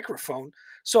with a microphone.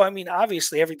 So, I mean,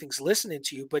 obviously everything's listening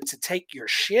to you, but to take your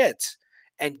shit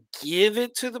and give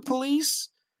it to the police,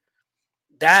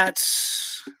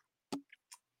 that's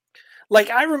like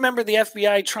I remember the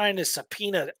FBI trying to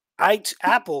subpoena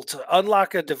Apple to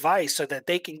unlock a device so that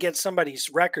they can get somebody's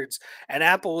records, and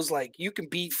Apple was like, "You can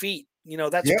beat feet, you know,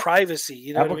 that's yep. privacy."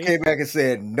 You know what I Apple mean? came back and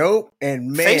said nope.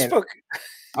 And man, Facebook,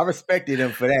 I respected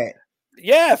him for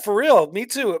yeah, for real, me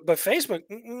too. But Facebook,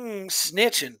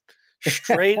 snitching,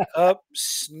 straight that. up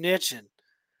snitching.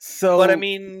 But I so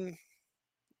mean,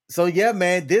 so yeah,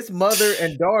 man, this mother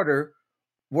and daughter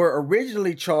were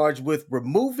originally charged with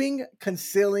removing,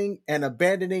 concealing, and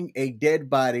abandoning a dead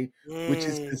body, which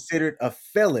is mm, considered a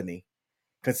felony,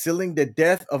 concealing the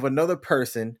death of another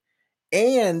person,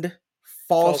 and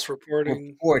false false reporting.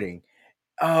 reporting.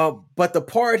 But the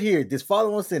part here, this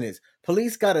following sentence,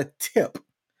 police got a tip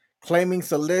claiming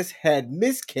Celeste had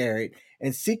miscarried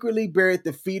and secretly buried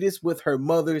the fetus with her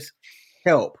mother's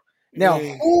help. Now,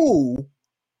 Mm,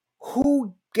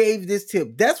 who gave this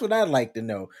tip? That's what I'd like to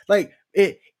know. Like,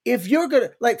 if you're gonna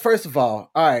like, first of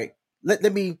all right, let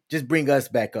me just bring us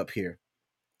back up here.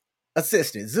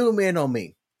 Assistant, zoom in on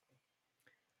me.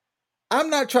 I'm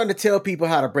not trying to tell people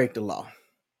how to break the law,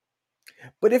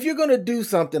 but if you're gonna do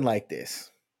something like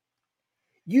this,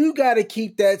 you got to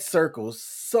keep that circle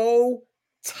so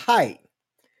tight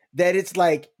that it's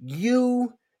like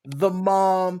you, the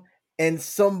mom, and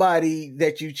somebody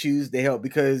that you choose to help.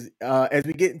 Because as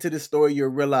we get into the story, you'll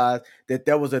realize that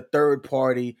there was a third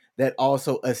party that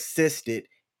also assisted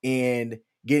in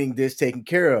getting this taken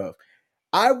care of.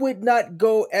 I would not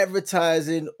go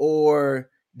advertising or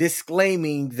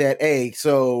disclaiming that, hey,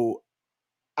 so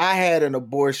I had an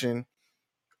abortion,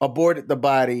 aborted the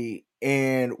body,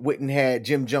 and went and had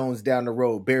Jim Jones down the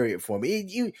road bury it for me.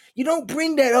 You don't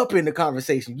bring that up in the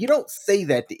conversation. You don't say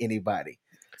that to anybody.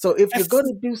 So if you're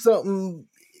gonna do something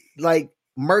like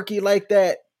murky like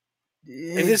that,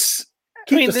 eh, this I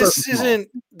keep the mean circle small.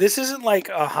 this isn't like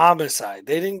a homicide.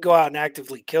 They didn't go out and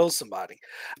actively kill somebody.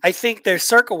 I think their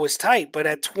circle was tight, but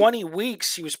at 20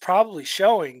 weeks she was probably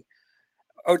showing,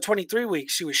 or 23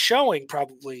 weeks she was showing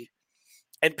probably,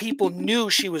 and people knew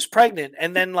she was pregnant,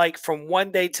 and then like from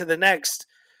one day to the next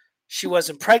she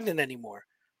wasn't pregnant anymore.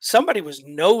 Somebody was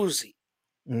nosy.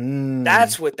 Mm.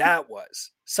 That's what that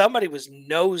was. Somebody was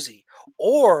nosy,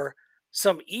 or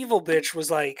some evil bitch was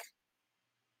like,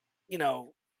 you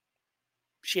know,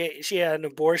 she had an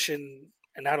abortion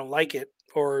and I don't like it,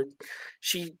 or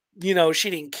she she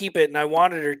didn't keep it and I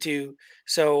wanted her to,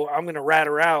 so I'm gonna rat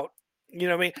her out. You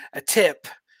know what I mean? A tip.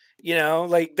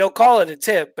 Like they'll call it a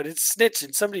tip, but it's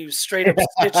snitching. Somebody who's straight up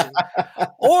snitching,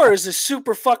 or is a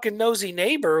super fucking nosy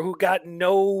neighbor who got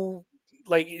no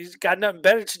like he's got nothing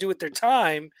better to do with their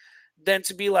time than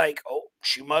to be like, oh,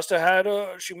 she must have had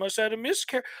a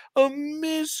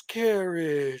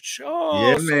miscarriage. Yeah,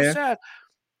 Oh, so man. sad.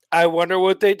 I wonder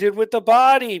what they did with the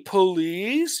body,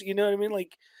 police. You know what I mean?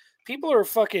 Like, People are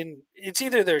fucking. It's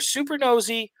either they're super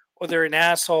nosy or they're an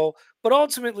asshole. But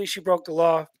ultimately, she broke the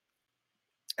law,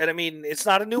 and I mean, it's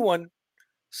not a new one,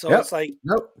 so Yep. it's like,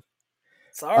 Nope.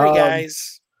 sorry,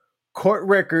 guys. Court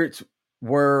records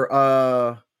were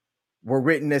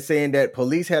written as saying that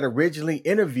police had originally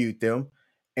interviewed them,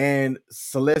 and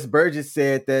Celeste Burgess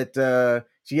said that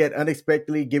she had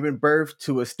unexpectedly given birth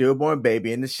to a stillborn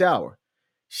baby in the shower.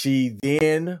 She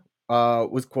then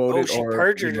was Oh, quoted, she or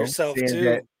perjured herself saying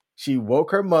that too. she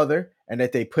woke her mother and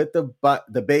that they put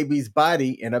the baby's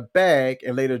body in a bag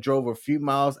and later drove a few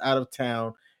miles out of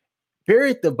town,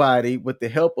 buried the body with the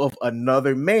help of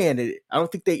another man. I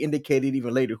don't think they indicated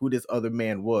even later who this other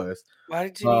man was. Why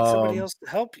did you need somebody Um, else to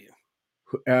help you?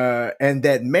 and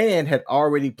that man had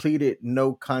already pleaded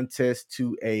no contest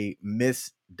to a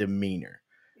misdemeanor.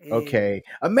 Okay,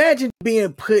 imagine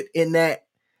being put in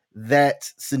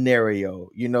that scenario.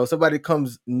 You know, somebody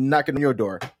comes knocking on your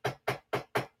door.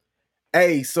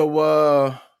 Hey,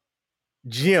 so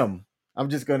Jim. I'm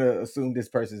just gonna assume this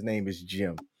person's name is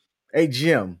Jim. Hey,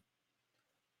 Jim.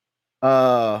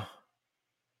 Uh,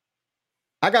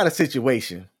 I got a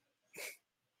situation,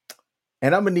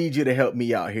 and I'm gonna need you to help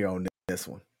me out here on this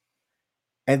one.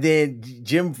 And then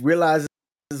Jim realizes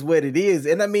what it is,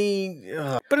 and I mean,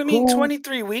 But I mean, who?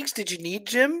 23 weeks. Did you need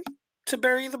Jim to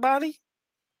bury the body?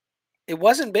 It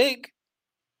wasn't big.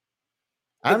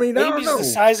 I The mean, I don't baby's the know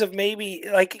size of maybe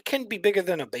like it can be bigger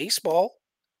than a baseball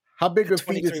how big at a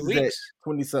 23 fetus is at weeks.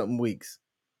 20 something weeks.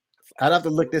 I'd have to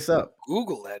look this up.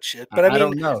 Google that shit. But I I mean,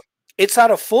 don't know. it's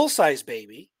not a full size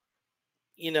baby.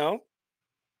 You know,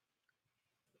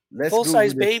 Let's full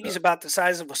size Google this baby's up. about the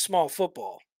size of a small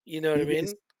football. You know what I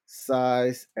Fetus mean?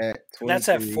 size at And that's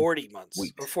at 23 40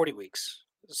 months or weeks. 40 weeks,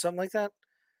 something like that.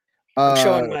 I'm Uh,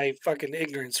 showing my fucking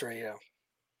ignorance right now.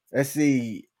 let's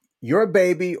see. Your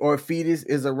baby or fetus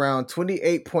is around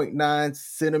 28.9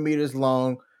 centimeters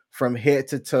long from head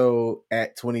to toe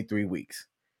at 23 weeks.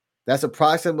 That's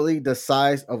approximately the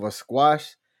size of a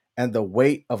squash and the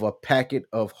weight of a packet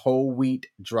of whole wheat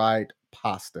dried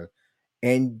pasta.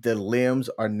 And the limbs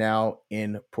are now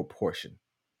in proportion.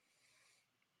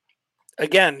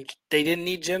 Again, they didn't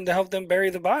need Jim to help them bury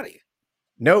the body.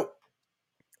 Nope.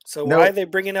 So why are Nope. they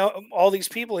bringing out all these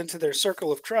people into their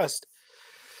circle of trust?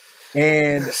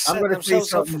 And I'm Setting going to say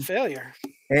themselves up for something, failure.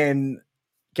 and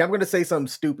I'm going to say something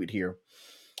stupid here.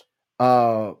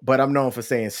 But I'm known for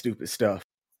saying stupid stuff.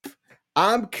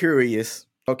 I'm curious,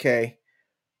 okay,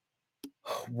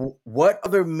 what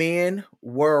other men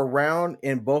were around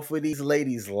in both of these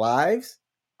ladies' lives?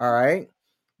 All right,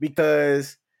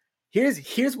 because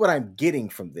here's what I'm getting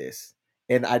from this,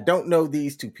 and I don't know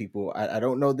these two people. I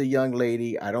don't know the young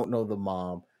lady. I don't know the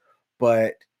mom,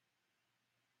 but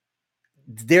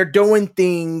they're doing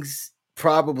things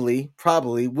probably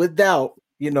without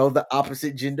the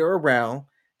opposite gender around,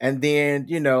 and then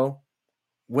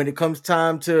when it comes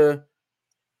time to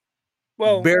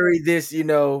Well, bury this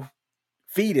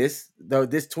fetus, though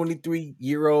this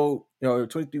 23-year-old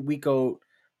 23-week-old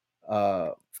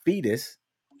uh fetus,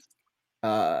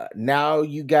 now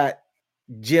you got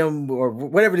Jim, or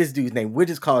whatever this dude's name, we're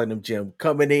just calling him Jim,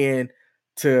 coming in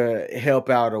to help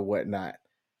out or whatnot.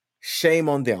 Shame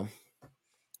on them.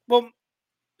 well,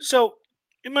 so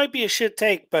it might be a shit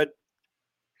take, but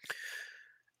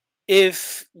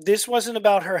if this wasn't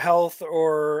about her health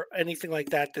or anything like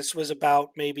that, this was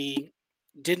about maybe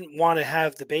didn't want to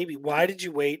have the baby. Why did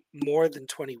you wait more than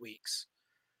 20 weeks?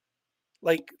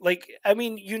 Like I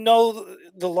mean,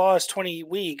 the law is 20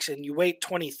 weeks and you wait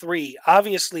 23.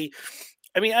 Obviously,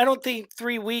 I mean, I don't think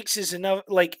 3 weeks is enough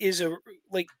like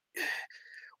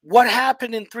what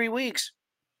happened in 3 weeks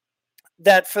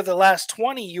that for the last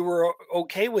 20 you were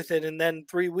okay with it and then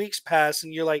 3 weeks pass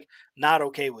and you're like not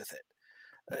okay with it.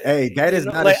 Hey, that is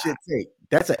not a Like shit take.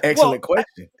 That's an well, excellent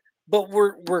question. but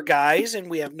we're guys and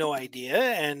we have no idea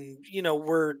and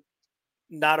we're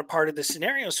not a part of the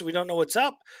scenario so we don't know what's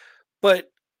up.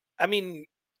 But I mean,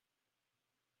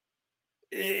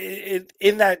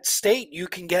 in that state you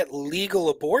can get legal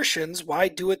abortions. Why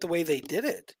do it the way they did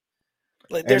it?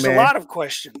 Like Hey there's a man, lot of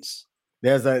questions.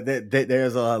 there's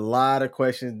a lot of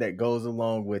questions that goes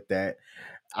along with that.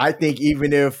 I think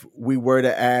even if we were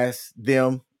to ask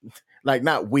them, like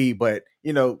not we, but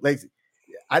like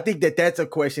I think that that's a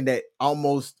question that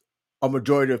almost a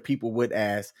majority of people would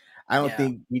ask. I don't Yeah,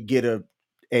 think we'd get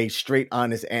a straight,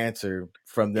 honest answer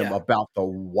from them yeah, about the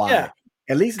yeah, why.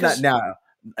 At least not because now.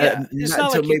 yeah, it's Not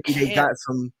not until like you maybe they can't. got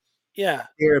some Yeah.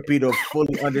 therapy to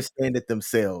fully understand it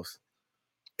themselves.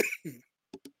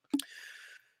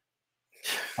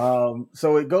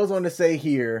 So it goes on to say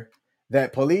here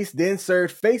that police then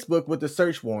searched Facebook with a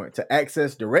search warrant to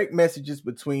access direct messages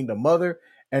between the mother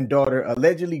and daughter,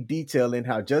 allegedly detailing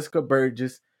how Jessica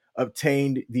Burgess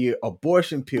obtained the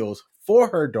abortion pills for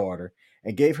her daughter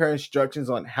and gave her instructions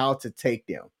on how to take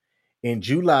them. In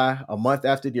July, a month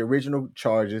after the original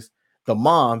charges, the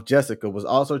mom, Jessica, was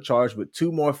also charged with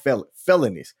two more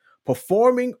felonies: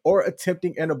 performing or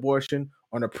attempting an abortion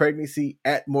on a pregnancy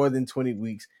at more than 20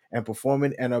 weeks and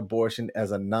performing an abortion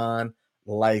as a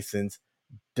non-licensed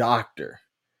doctor.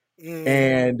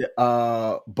 And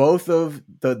both of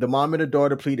the mom and the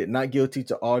daughter pleaded not guilty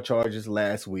to all charges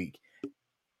last week.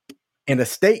 In a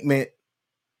statement,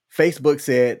 Facebook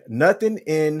said, nothing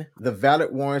in the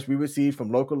valid warrants we received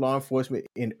from local law enforcement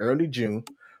in early June,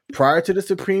 prior to the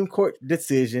Supreme Court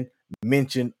decision,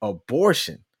 mentioned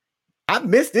abortion. I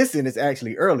missed this sentence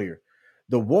actually earlier.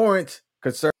 The warrants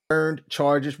concerned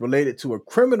charges related to a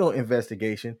criminal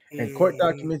investigation, and court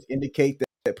documents indicate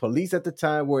that police at the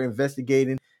time were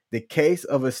investigating the case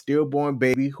of a stillborn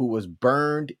baby who was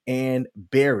burned and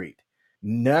buried,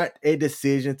 not a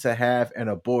decision to have an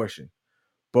abortion.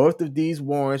 Both of these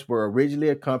warrants were originally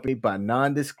accompanied by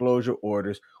non-disclosure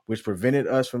orders, which prevented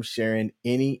us from sharing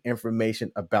any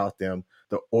information about them.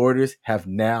 The orders have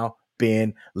now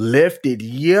been lifted.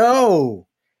 Yo,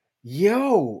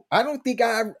 I don't think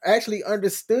I actually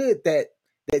understood that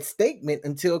statement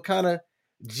until kind of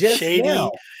just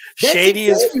now.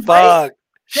 Shady as fuck.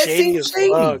 That Shady seems as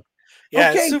shady. fuck. Yeah,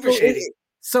 Okay, it's super shady.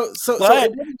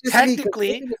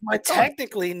 But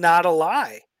technically not a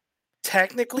lie.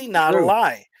 Technically not a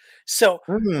lie. So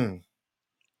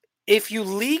if you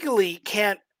legally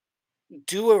can't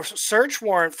do a search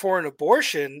warrant for an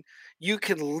abortion, you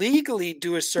can legally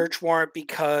do a search warrant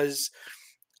because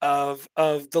of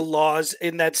the laws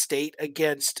in that state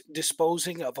against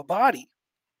disposing of a body.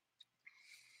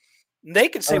 They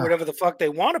can say whatever the fuck they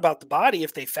want about the body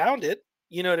if they found it.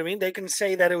 You know what I mean? They can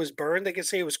say that it was burned. They can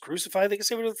say it was crucified. They can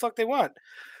say whatever the fuck they want.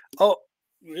 Oh,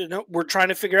 we're trying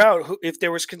to figure out if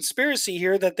there was conspiracy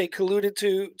here that they colluded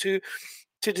to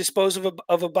dispose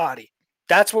of a body.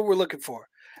 That's what we're looking for.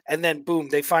 And then boom,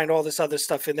 they find all this other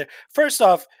stuff in there. First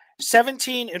off,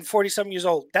 17 and 40-something years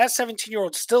old. That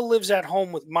 17-year-old still lives at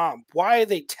home with mom. Why are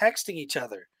they texting each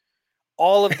other?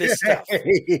 All of this stuff.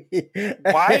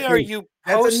 Why are you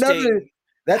posting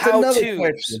how-tos?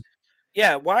 Question.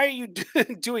 Yeah, why are you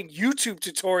doing YouTube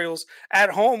tutorials at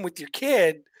home with your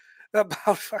kid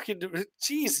about fucking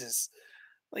Jesus?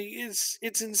 Like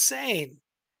it's insane.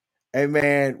 Hey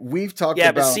man, we've talked about.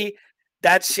 Yeah, but see,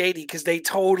 that's shady because they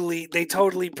totally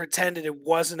pretended it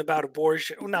wasn't about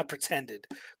abortion. Well, not pretended,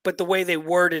 but the way they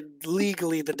worded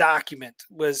legally the document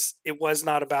was it was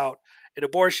not about an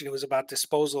abortion. It was about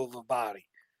disposal of a body.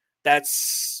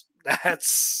 That's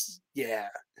yeah.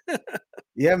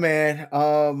 Yeah, man.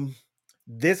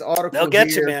 This article they'll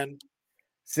get you, man.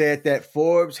 Said that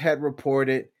Forbes had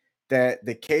reported that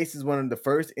the case is one of the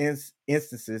first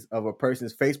instances of a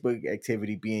person's Facebook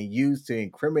activity being used to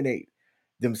incriminate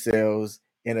themselves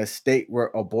in a state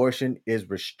where abortion is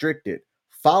restricted,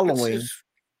 following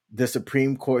the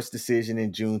Supreme Court's decision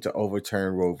in June to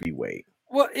overturn Roe v. Wade.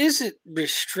 Well, is it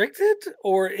restricted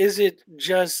or is it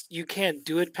just you can't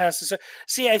do it past the?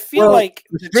 See, I feel like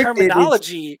the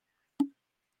terminology.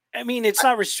 I mean, it's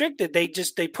not restricted.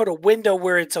 They put a window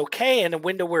where it's okay and a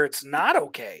window where it's not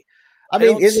okay. I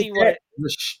mean, isn't that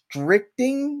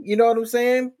restricting? You know what I'm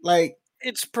saying? Like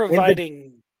it's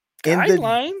providing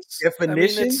guidelines.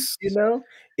 Definition,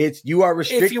 it's you are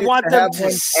restricted. If you want them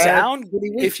to sound,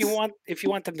 if you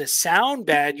want them to sound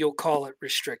bad, you'll call it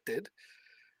restricted.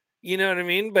 You know what I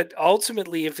mean? But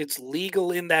ultimately, if it's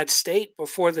legal in that state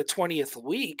before the 20th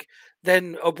week,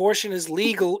 then abortion is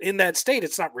legal in that state.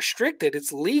 It's not restricted.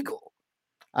 It's legal.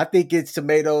 I think it's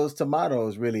tomatoes,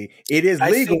 really. It is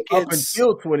legal up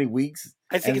until 20 weeks.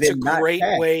 I think it's a great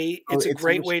way. It's a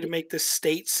great way to make the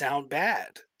state sound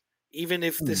bad, even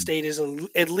if the state is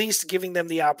at least giving them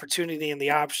the opportunity and the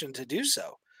option to do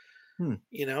so.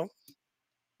 You know?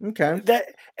 Okay.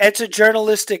 That it's a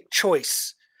journalistic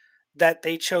choice that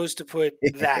they chose to put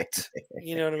that.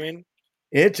 You know what I mean?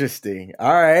 Interesting.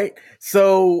 All right.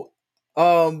 So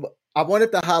I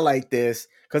wanted to highlight this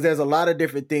because there's a lot of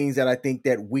different things that I think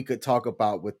that we could talk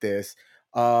about with this.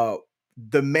 The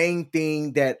main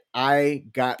thing that I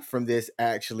got from this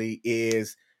actually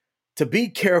is to be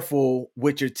careful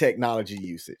with your technology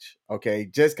usage. Okay.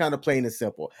 Just kind of plain and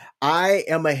simple. I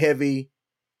am a heavy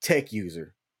tech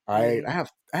user. All right.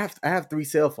 I have 3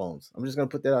 cell phones. I'm just gonna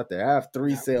put that out there. I have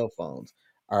 3 cell phones.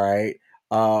 All right.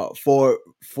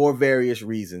 For various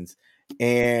reasons.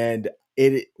 And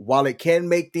while it can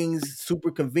make things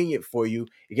super convenient for you,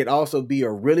 it can also be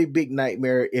a really big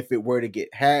nightmare if it were to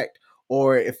get hacked,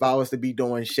 or if I was to be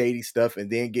doing shady stuff and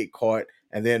then get caught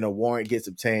and then a warrant gets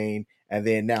obtained and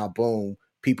then now, boom,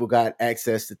 people got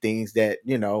access to things that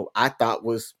I thought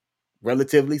was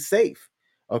relatively safe.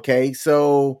 Okay,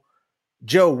 so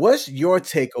Joe, what's your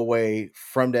takeaway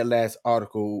from that last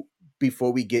article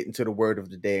before we get into the word of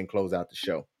the day and close out the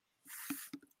show?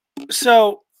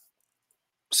 So,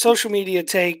 social media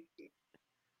take,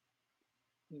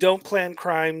 don't plan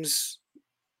crimes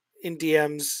in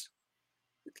DMs.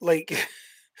 Like,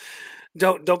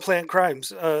 don't plan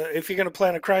crimes. If you're gonna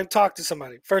plan a crime, talk to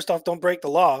somebody. First off, don't break the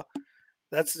law.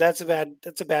 That's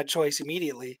a bad choice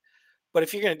immediately. But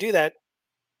if you're gonna do that,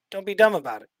 don't be dumb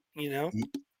about it. You know.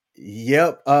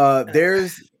 Yep.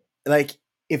 There's like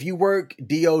if you work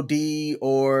DOD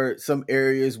or some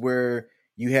areas where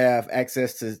you have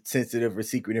access to sensitive or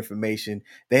secret information,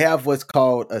 they have what's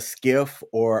called a skiff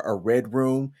or a red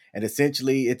room. And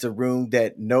essentially it's a room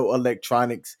that no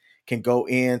electronics can go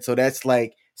in. So that's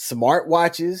like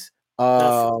smartwatches,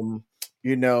 Nothing.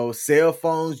 Cell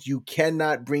phones, you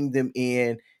cannot bring them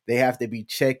in. They have to be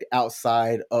checked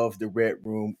outside of the red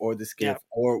room or the Yeah. skiff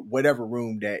or whatever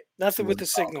room that Nothing you're with the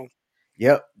involved. signal.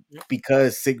 Yep, Yep.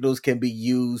 because signals can be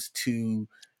used to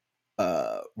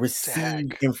To receive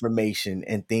hack. information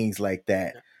and things like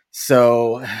that. Yeah.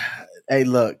 So, hey,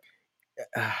 look,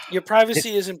 Your this,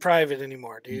 privacy isn't private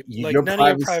anymore, dude. Like your none of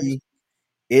your privacy. privacy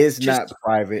is not Just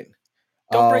private.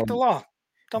 don't break the Um, law.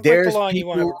 Don't break the there's law, and you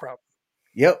won't have people. a problem.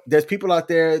 Yep, there's people out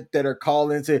there that are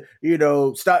calling to,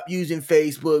 stop using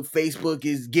Facebook. Facebook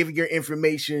is giving your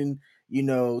information,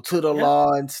 to the Yeah.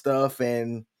 law and stuff.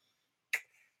 And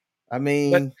I But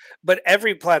mean,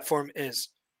 every platform is.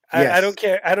 I yes, don't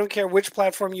care. I don't care which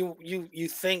platform you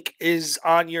think is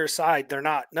on your side. They're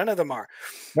not. None of them are.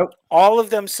 nope, All of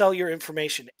them sell your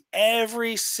information.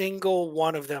 Every single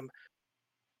one of them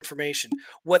information.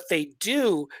 What they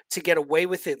do to get away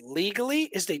with it legally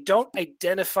is they don't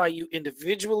identify you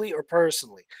individually or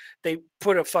personally. They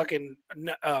put a fucking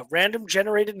random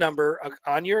generated number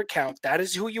on your account. That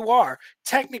is who you are,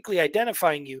 technically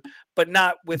identifying you, but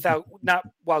not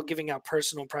while giving out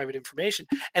personal and private information.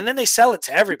 And then they sell it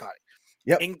to everybody,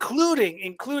 yep,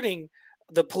 including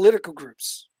the political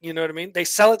groups. You know what I mean? They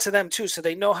sell it to them too, so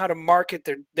they know how to market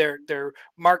their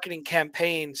marketing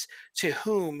campaigns to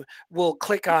whom will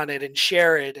click on it and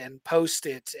share it and post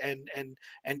it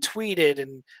and tweet it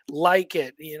and like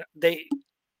it. You know, they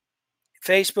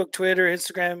Facebook, Twitter,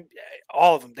 Instagram,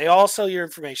 all of them. They all sell your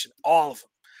information, all of them,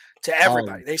 to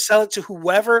everybody. They sell it to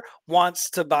whoever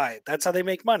wants to buy it. That's how they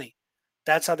make money.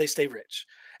 That's how they stay rich.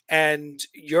 And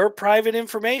your private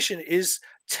information is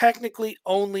technically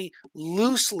only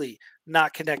loosely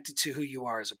not connected to who you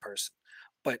are as a person.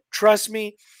 But trust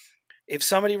me, if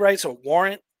somebody writes a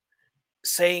warrant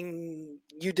saying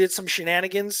you did some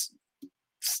shenanigans,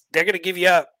 they're going to give you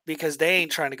up because they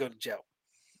ain't trying to go to jail.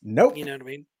 nope. You know what I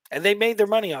mean? And they made their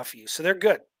money off of you, so they're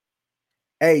good.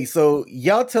 Hey, so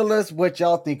y'all tell us what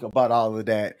y'all think about all of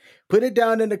that. Put it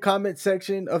down in the comment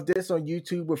section of this on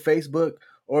YouTube or Facebook,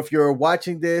 or if you're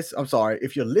watching this, I'm sorry,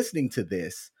 if you're listening to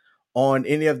this on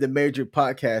any of the major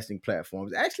podcasting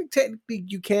platforms. Actually, technically,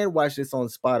 you can watch this on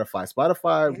Spotify.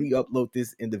 Spotify, Mhm. we upload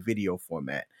this in the video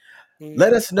format.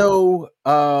 Let Mhm. us know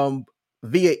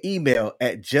via email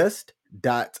at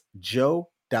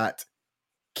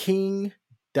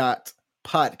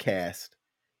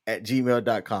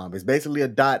just.joe.king.podcast@gmail.com. It's basically a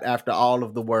dot after all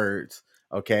of the words.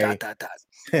 Dot Okay. dot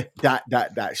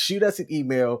dot. dot. Shoot us an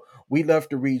email. We love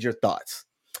to read your thoughts.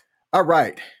 All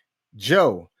right.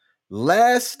 Joe,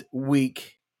 last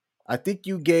week, I think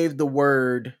you gave the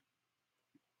word,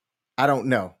 I don't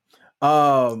know.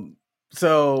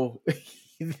 So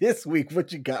this week,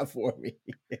 what you got for me?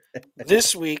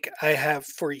 This week I have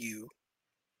for you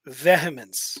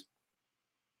vehemence.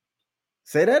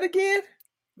 Say that again.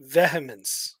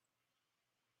 Vehemence.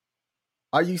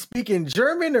 Are you speaking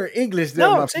German or English there,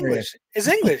 No, my it's friend? English. It's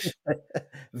English. Ve-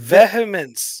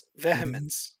 Vehemence.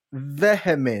 Vehemence.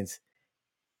 vehemence.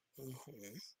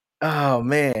 Mhm. Oh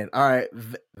man. All right.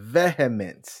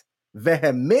 Vehemence.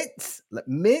 Vehemence. Like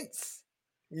mince.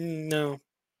 No. Ve-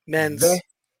 Men's.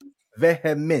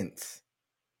 vehemence.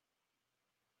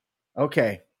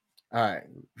 Okay. All right.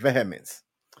 Vehemence.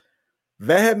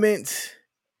 Vehemence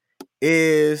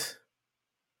is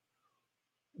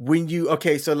when you,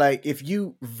 okay, so like if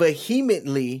you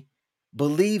vehemently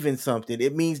believe in something,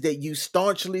 it means that you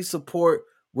staunchly support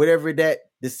whatever that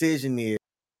decision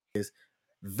is.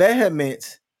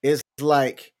 Vehemence is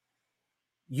like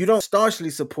you don't staunchly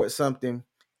support something,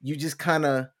 you just kind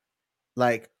of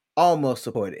like almost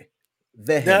support it. Now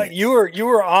Vehemence. you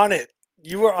were on it.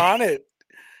 You were on it.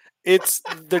 It's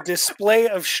the display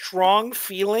of strong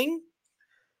feeling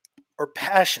or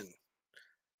passion.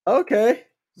 Okay.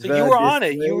 So you The were on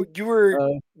it. display You were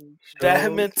of strong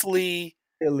vehemently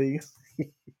feelings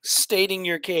stating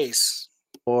your case.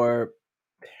 or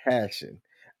passion.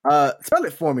 Spell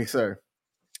it for me, sir.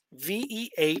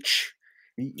 VEHEMENCE.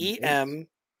 VEHENCE.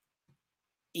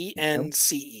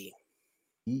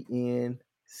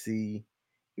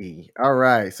 All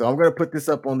right. So I'm going to put this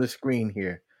up on the screen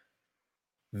here.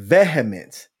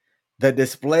 Vehement, the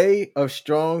display of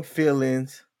strong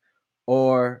feelings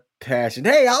or passion.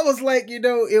 Hey, I was like,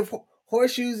 if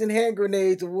horseshoes and hand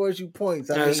grenades award you points.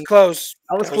 I That was mean, close.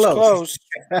 I was That was close. close.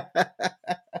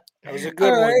 That was a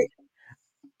good All right. one.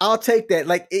 I'll take that.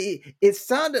 Like it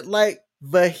sounded like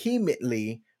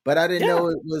vehemently, but I didn't know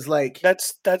it was like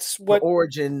That's the what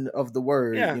origin of the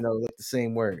word, yeah. like the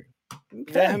same word.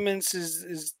 Okay. Vehemence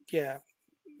is yeah.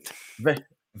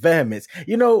 Vehemence.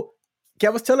 I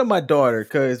was telling my daughter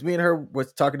because me and her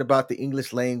was talking about the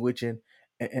English language and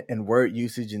word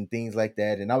usage and things like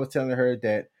that. And I was telling her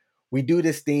that we do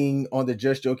this thing on the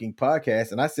Just Joking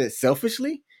podcast. And I said,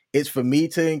 selfishly, it's for me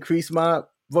to increase my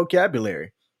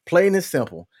vocabulary. Plain and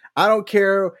simple. I don't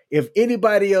care if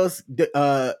anybody else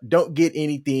don't get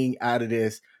anything out of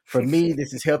this. For me,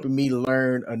 this is helping me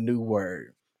learn a new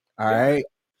word. All right.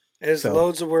 There's So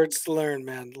loads of words to learn,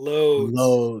 man.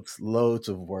 Loads. loads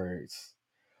of words.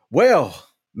 Well,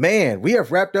 man, we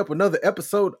have wrapped up another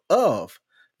episode of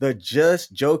the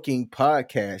Just Joking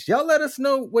podcast. Y'all let us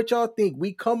know what y'all think.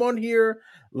 We come on here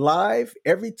live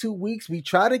every 2 weeks. We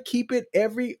try to keep it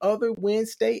every other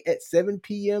Wednesday at 7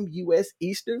 p.m. US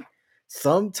Eastern.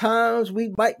 Sometimes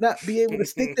we might not be able to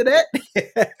stick to that.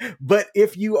 But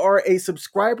if you are a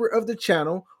subscriber of the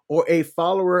channel or a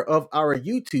follower of our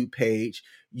YouTube page,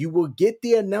 you will get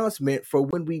the announcement for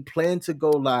when we plan to go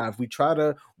live. We try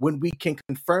to, when we can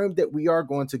confirm that we are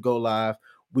going to go live,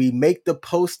 we make the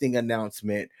posting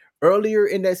announcement earlier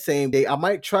in that same day. I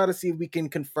might try to see if we can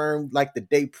confirm like the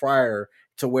day prior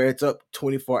to where it's up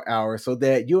 24 hours so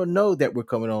that you'll know that we're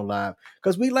coming on live,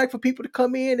 because we like for people to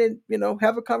come in and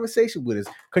have a conversation with us,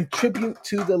 contribute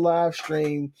to the live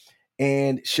stream,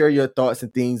 and share your thoughts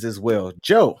and things as well.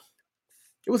 Joe,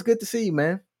 it was good to see you,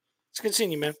 man. It's good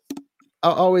seeing you, man.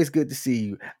 Always good to see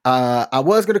you. I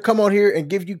was going to come on here and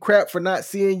give you crap for not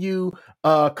seeing you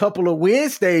a couple of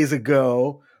Wednesdays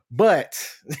ago, but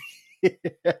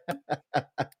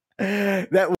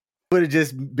that would have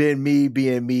just been me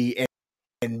being me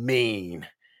and mean.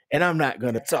 And I'm not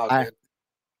going to. It's all good.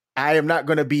 I am not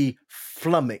going to be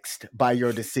flummoxed by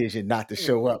your decision not to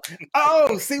show up.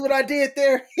 Oh, see what I did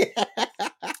there?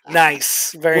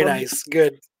 Nice. Very nice.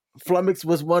 Good. Flummox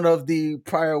was one of the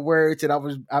prior words, and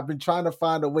I've been trying to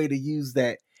find a way to use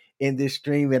that in this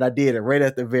stream, and I did it right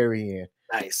at the very end.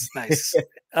 Nice.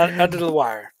 Under the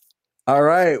wire. All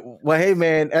right. Well, hey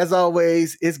man, as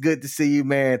always, it's good to see you,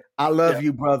 man. I love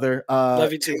you, brother.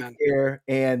 Love you too, man. Care,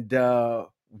 and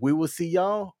we will see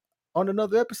y'all on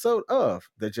another episode of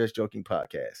the Just Joking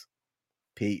podcast.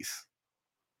 Peace.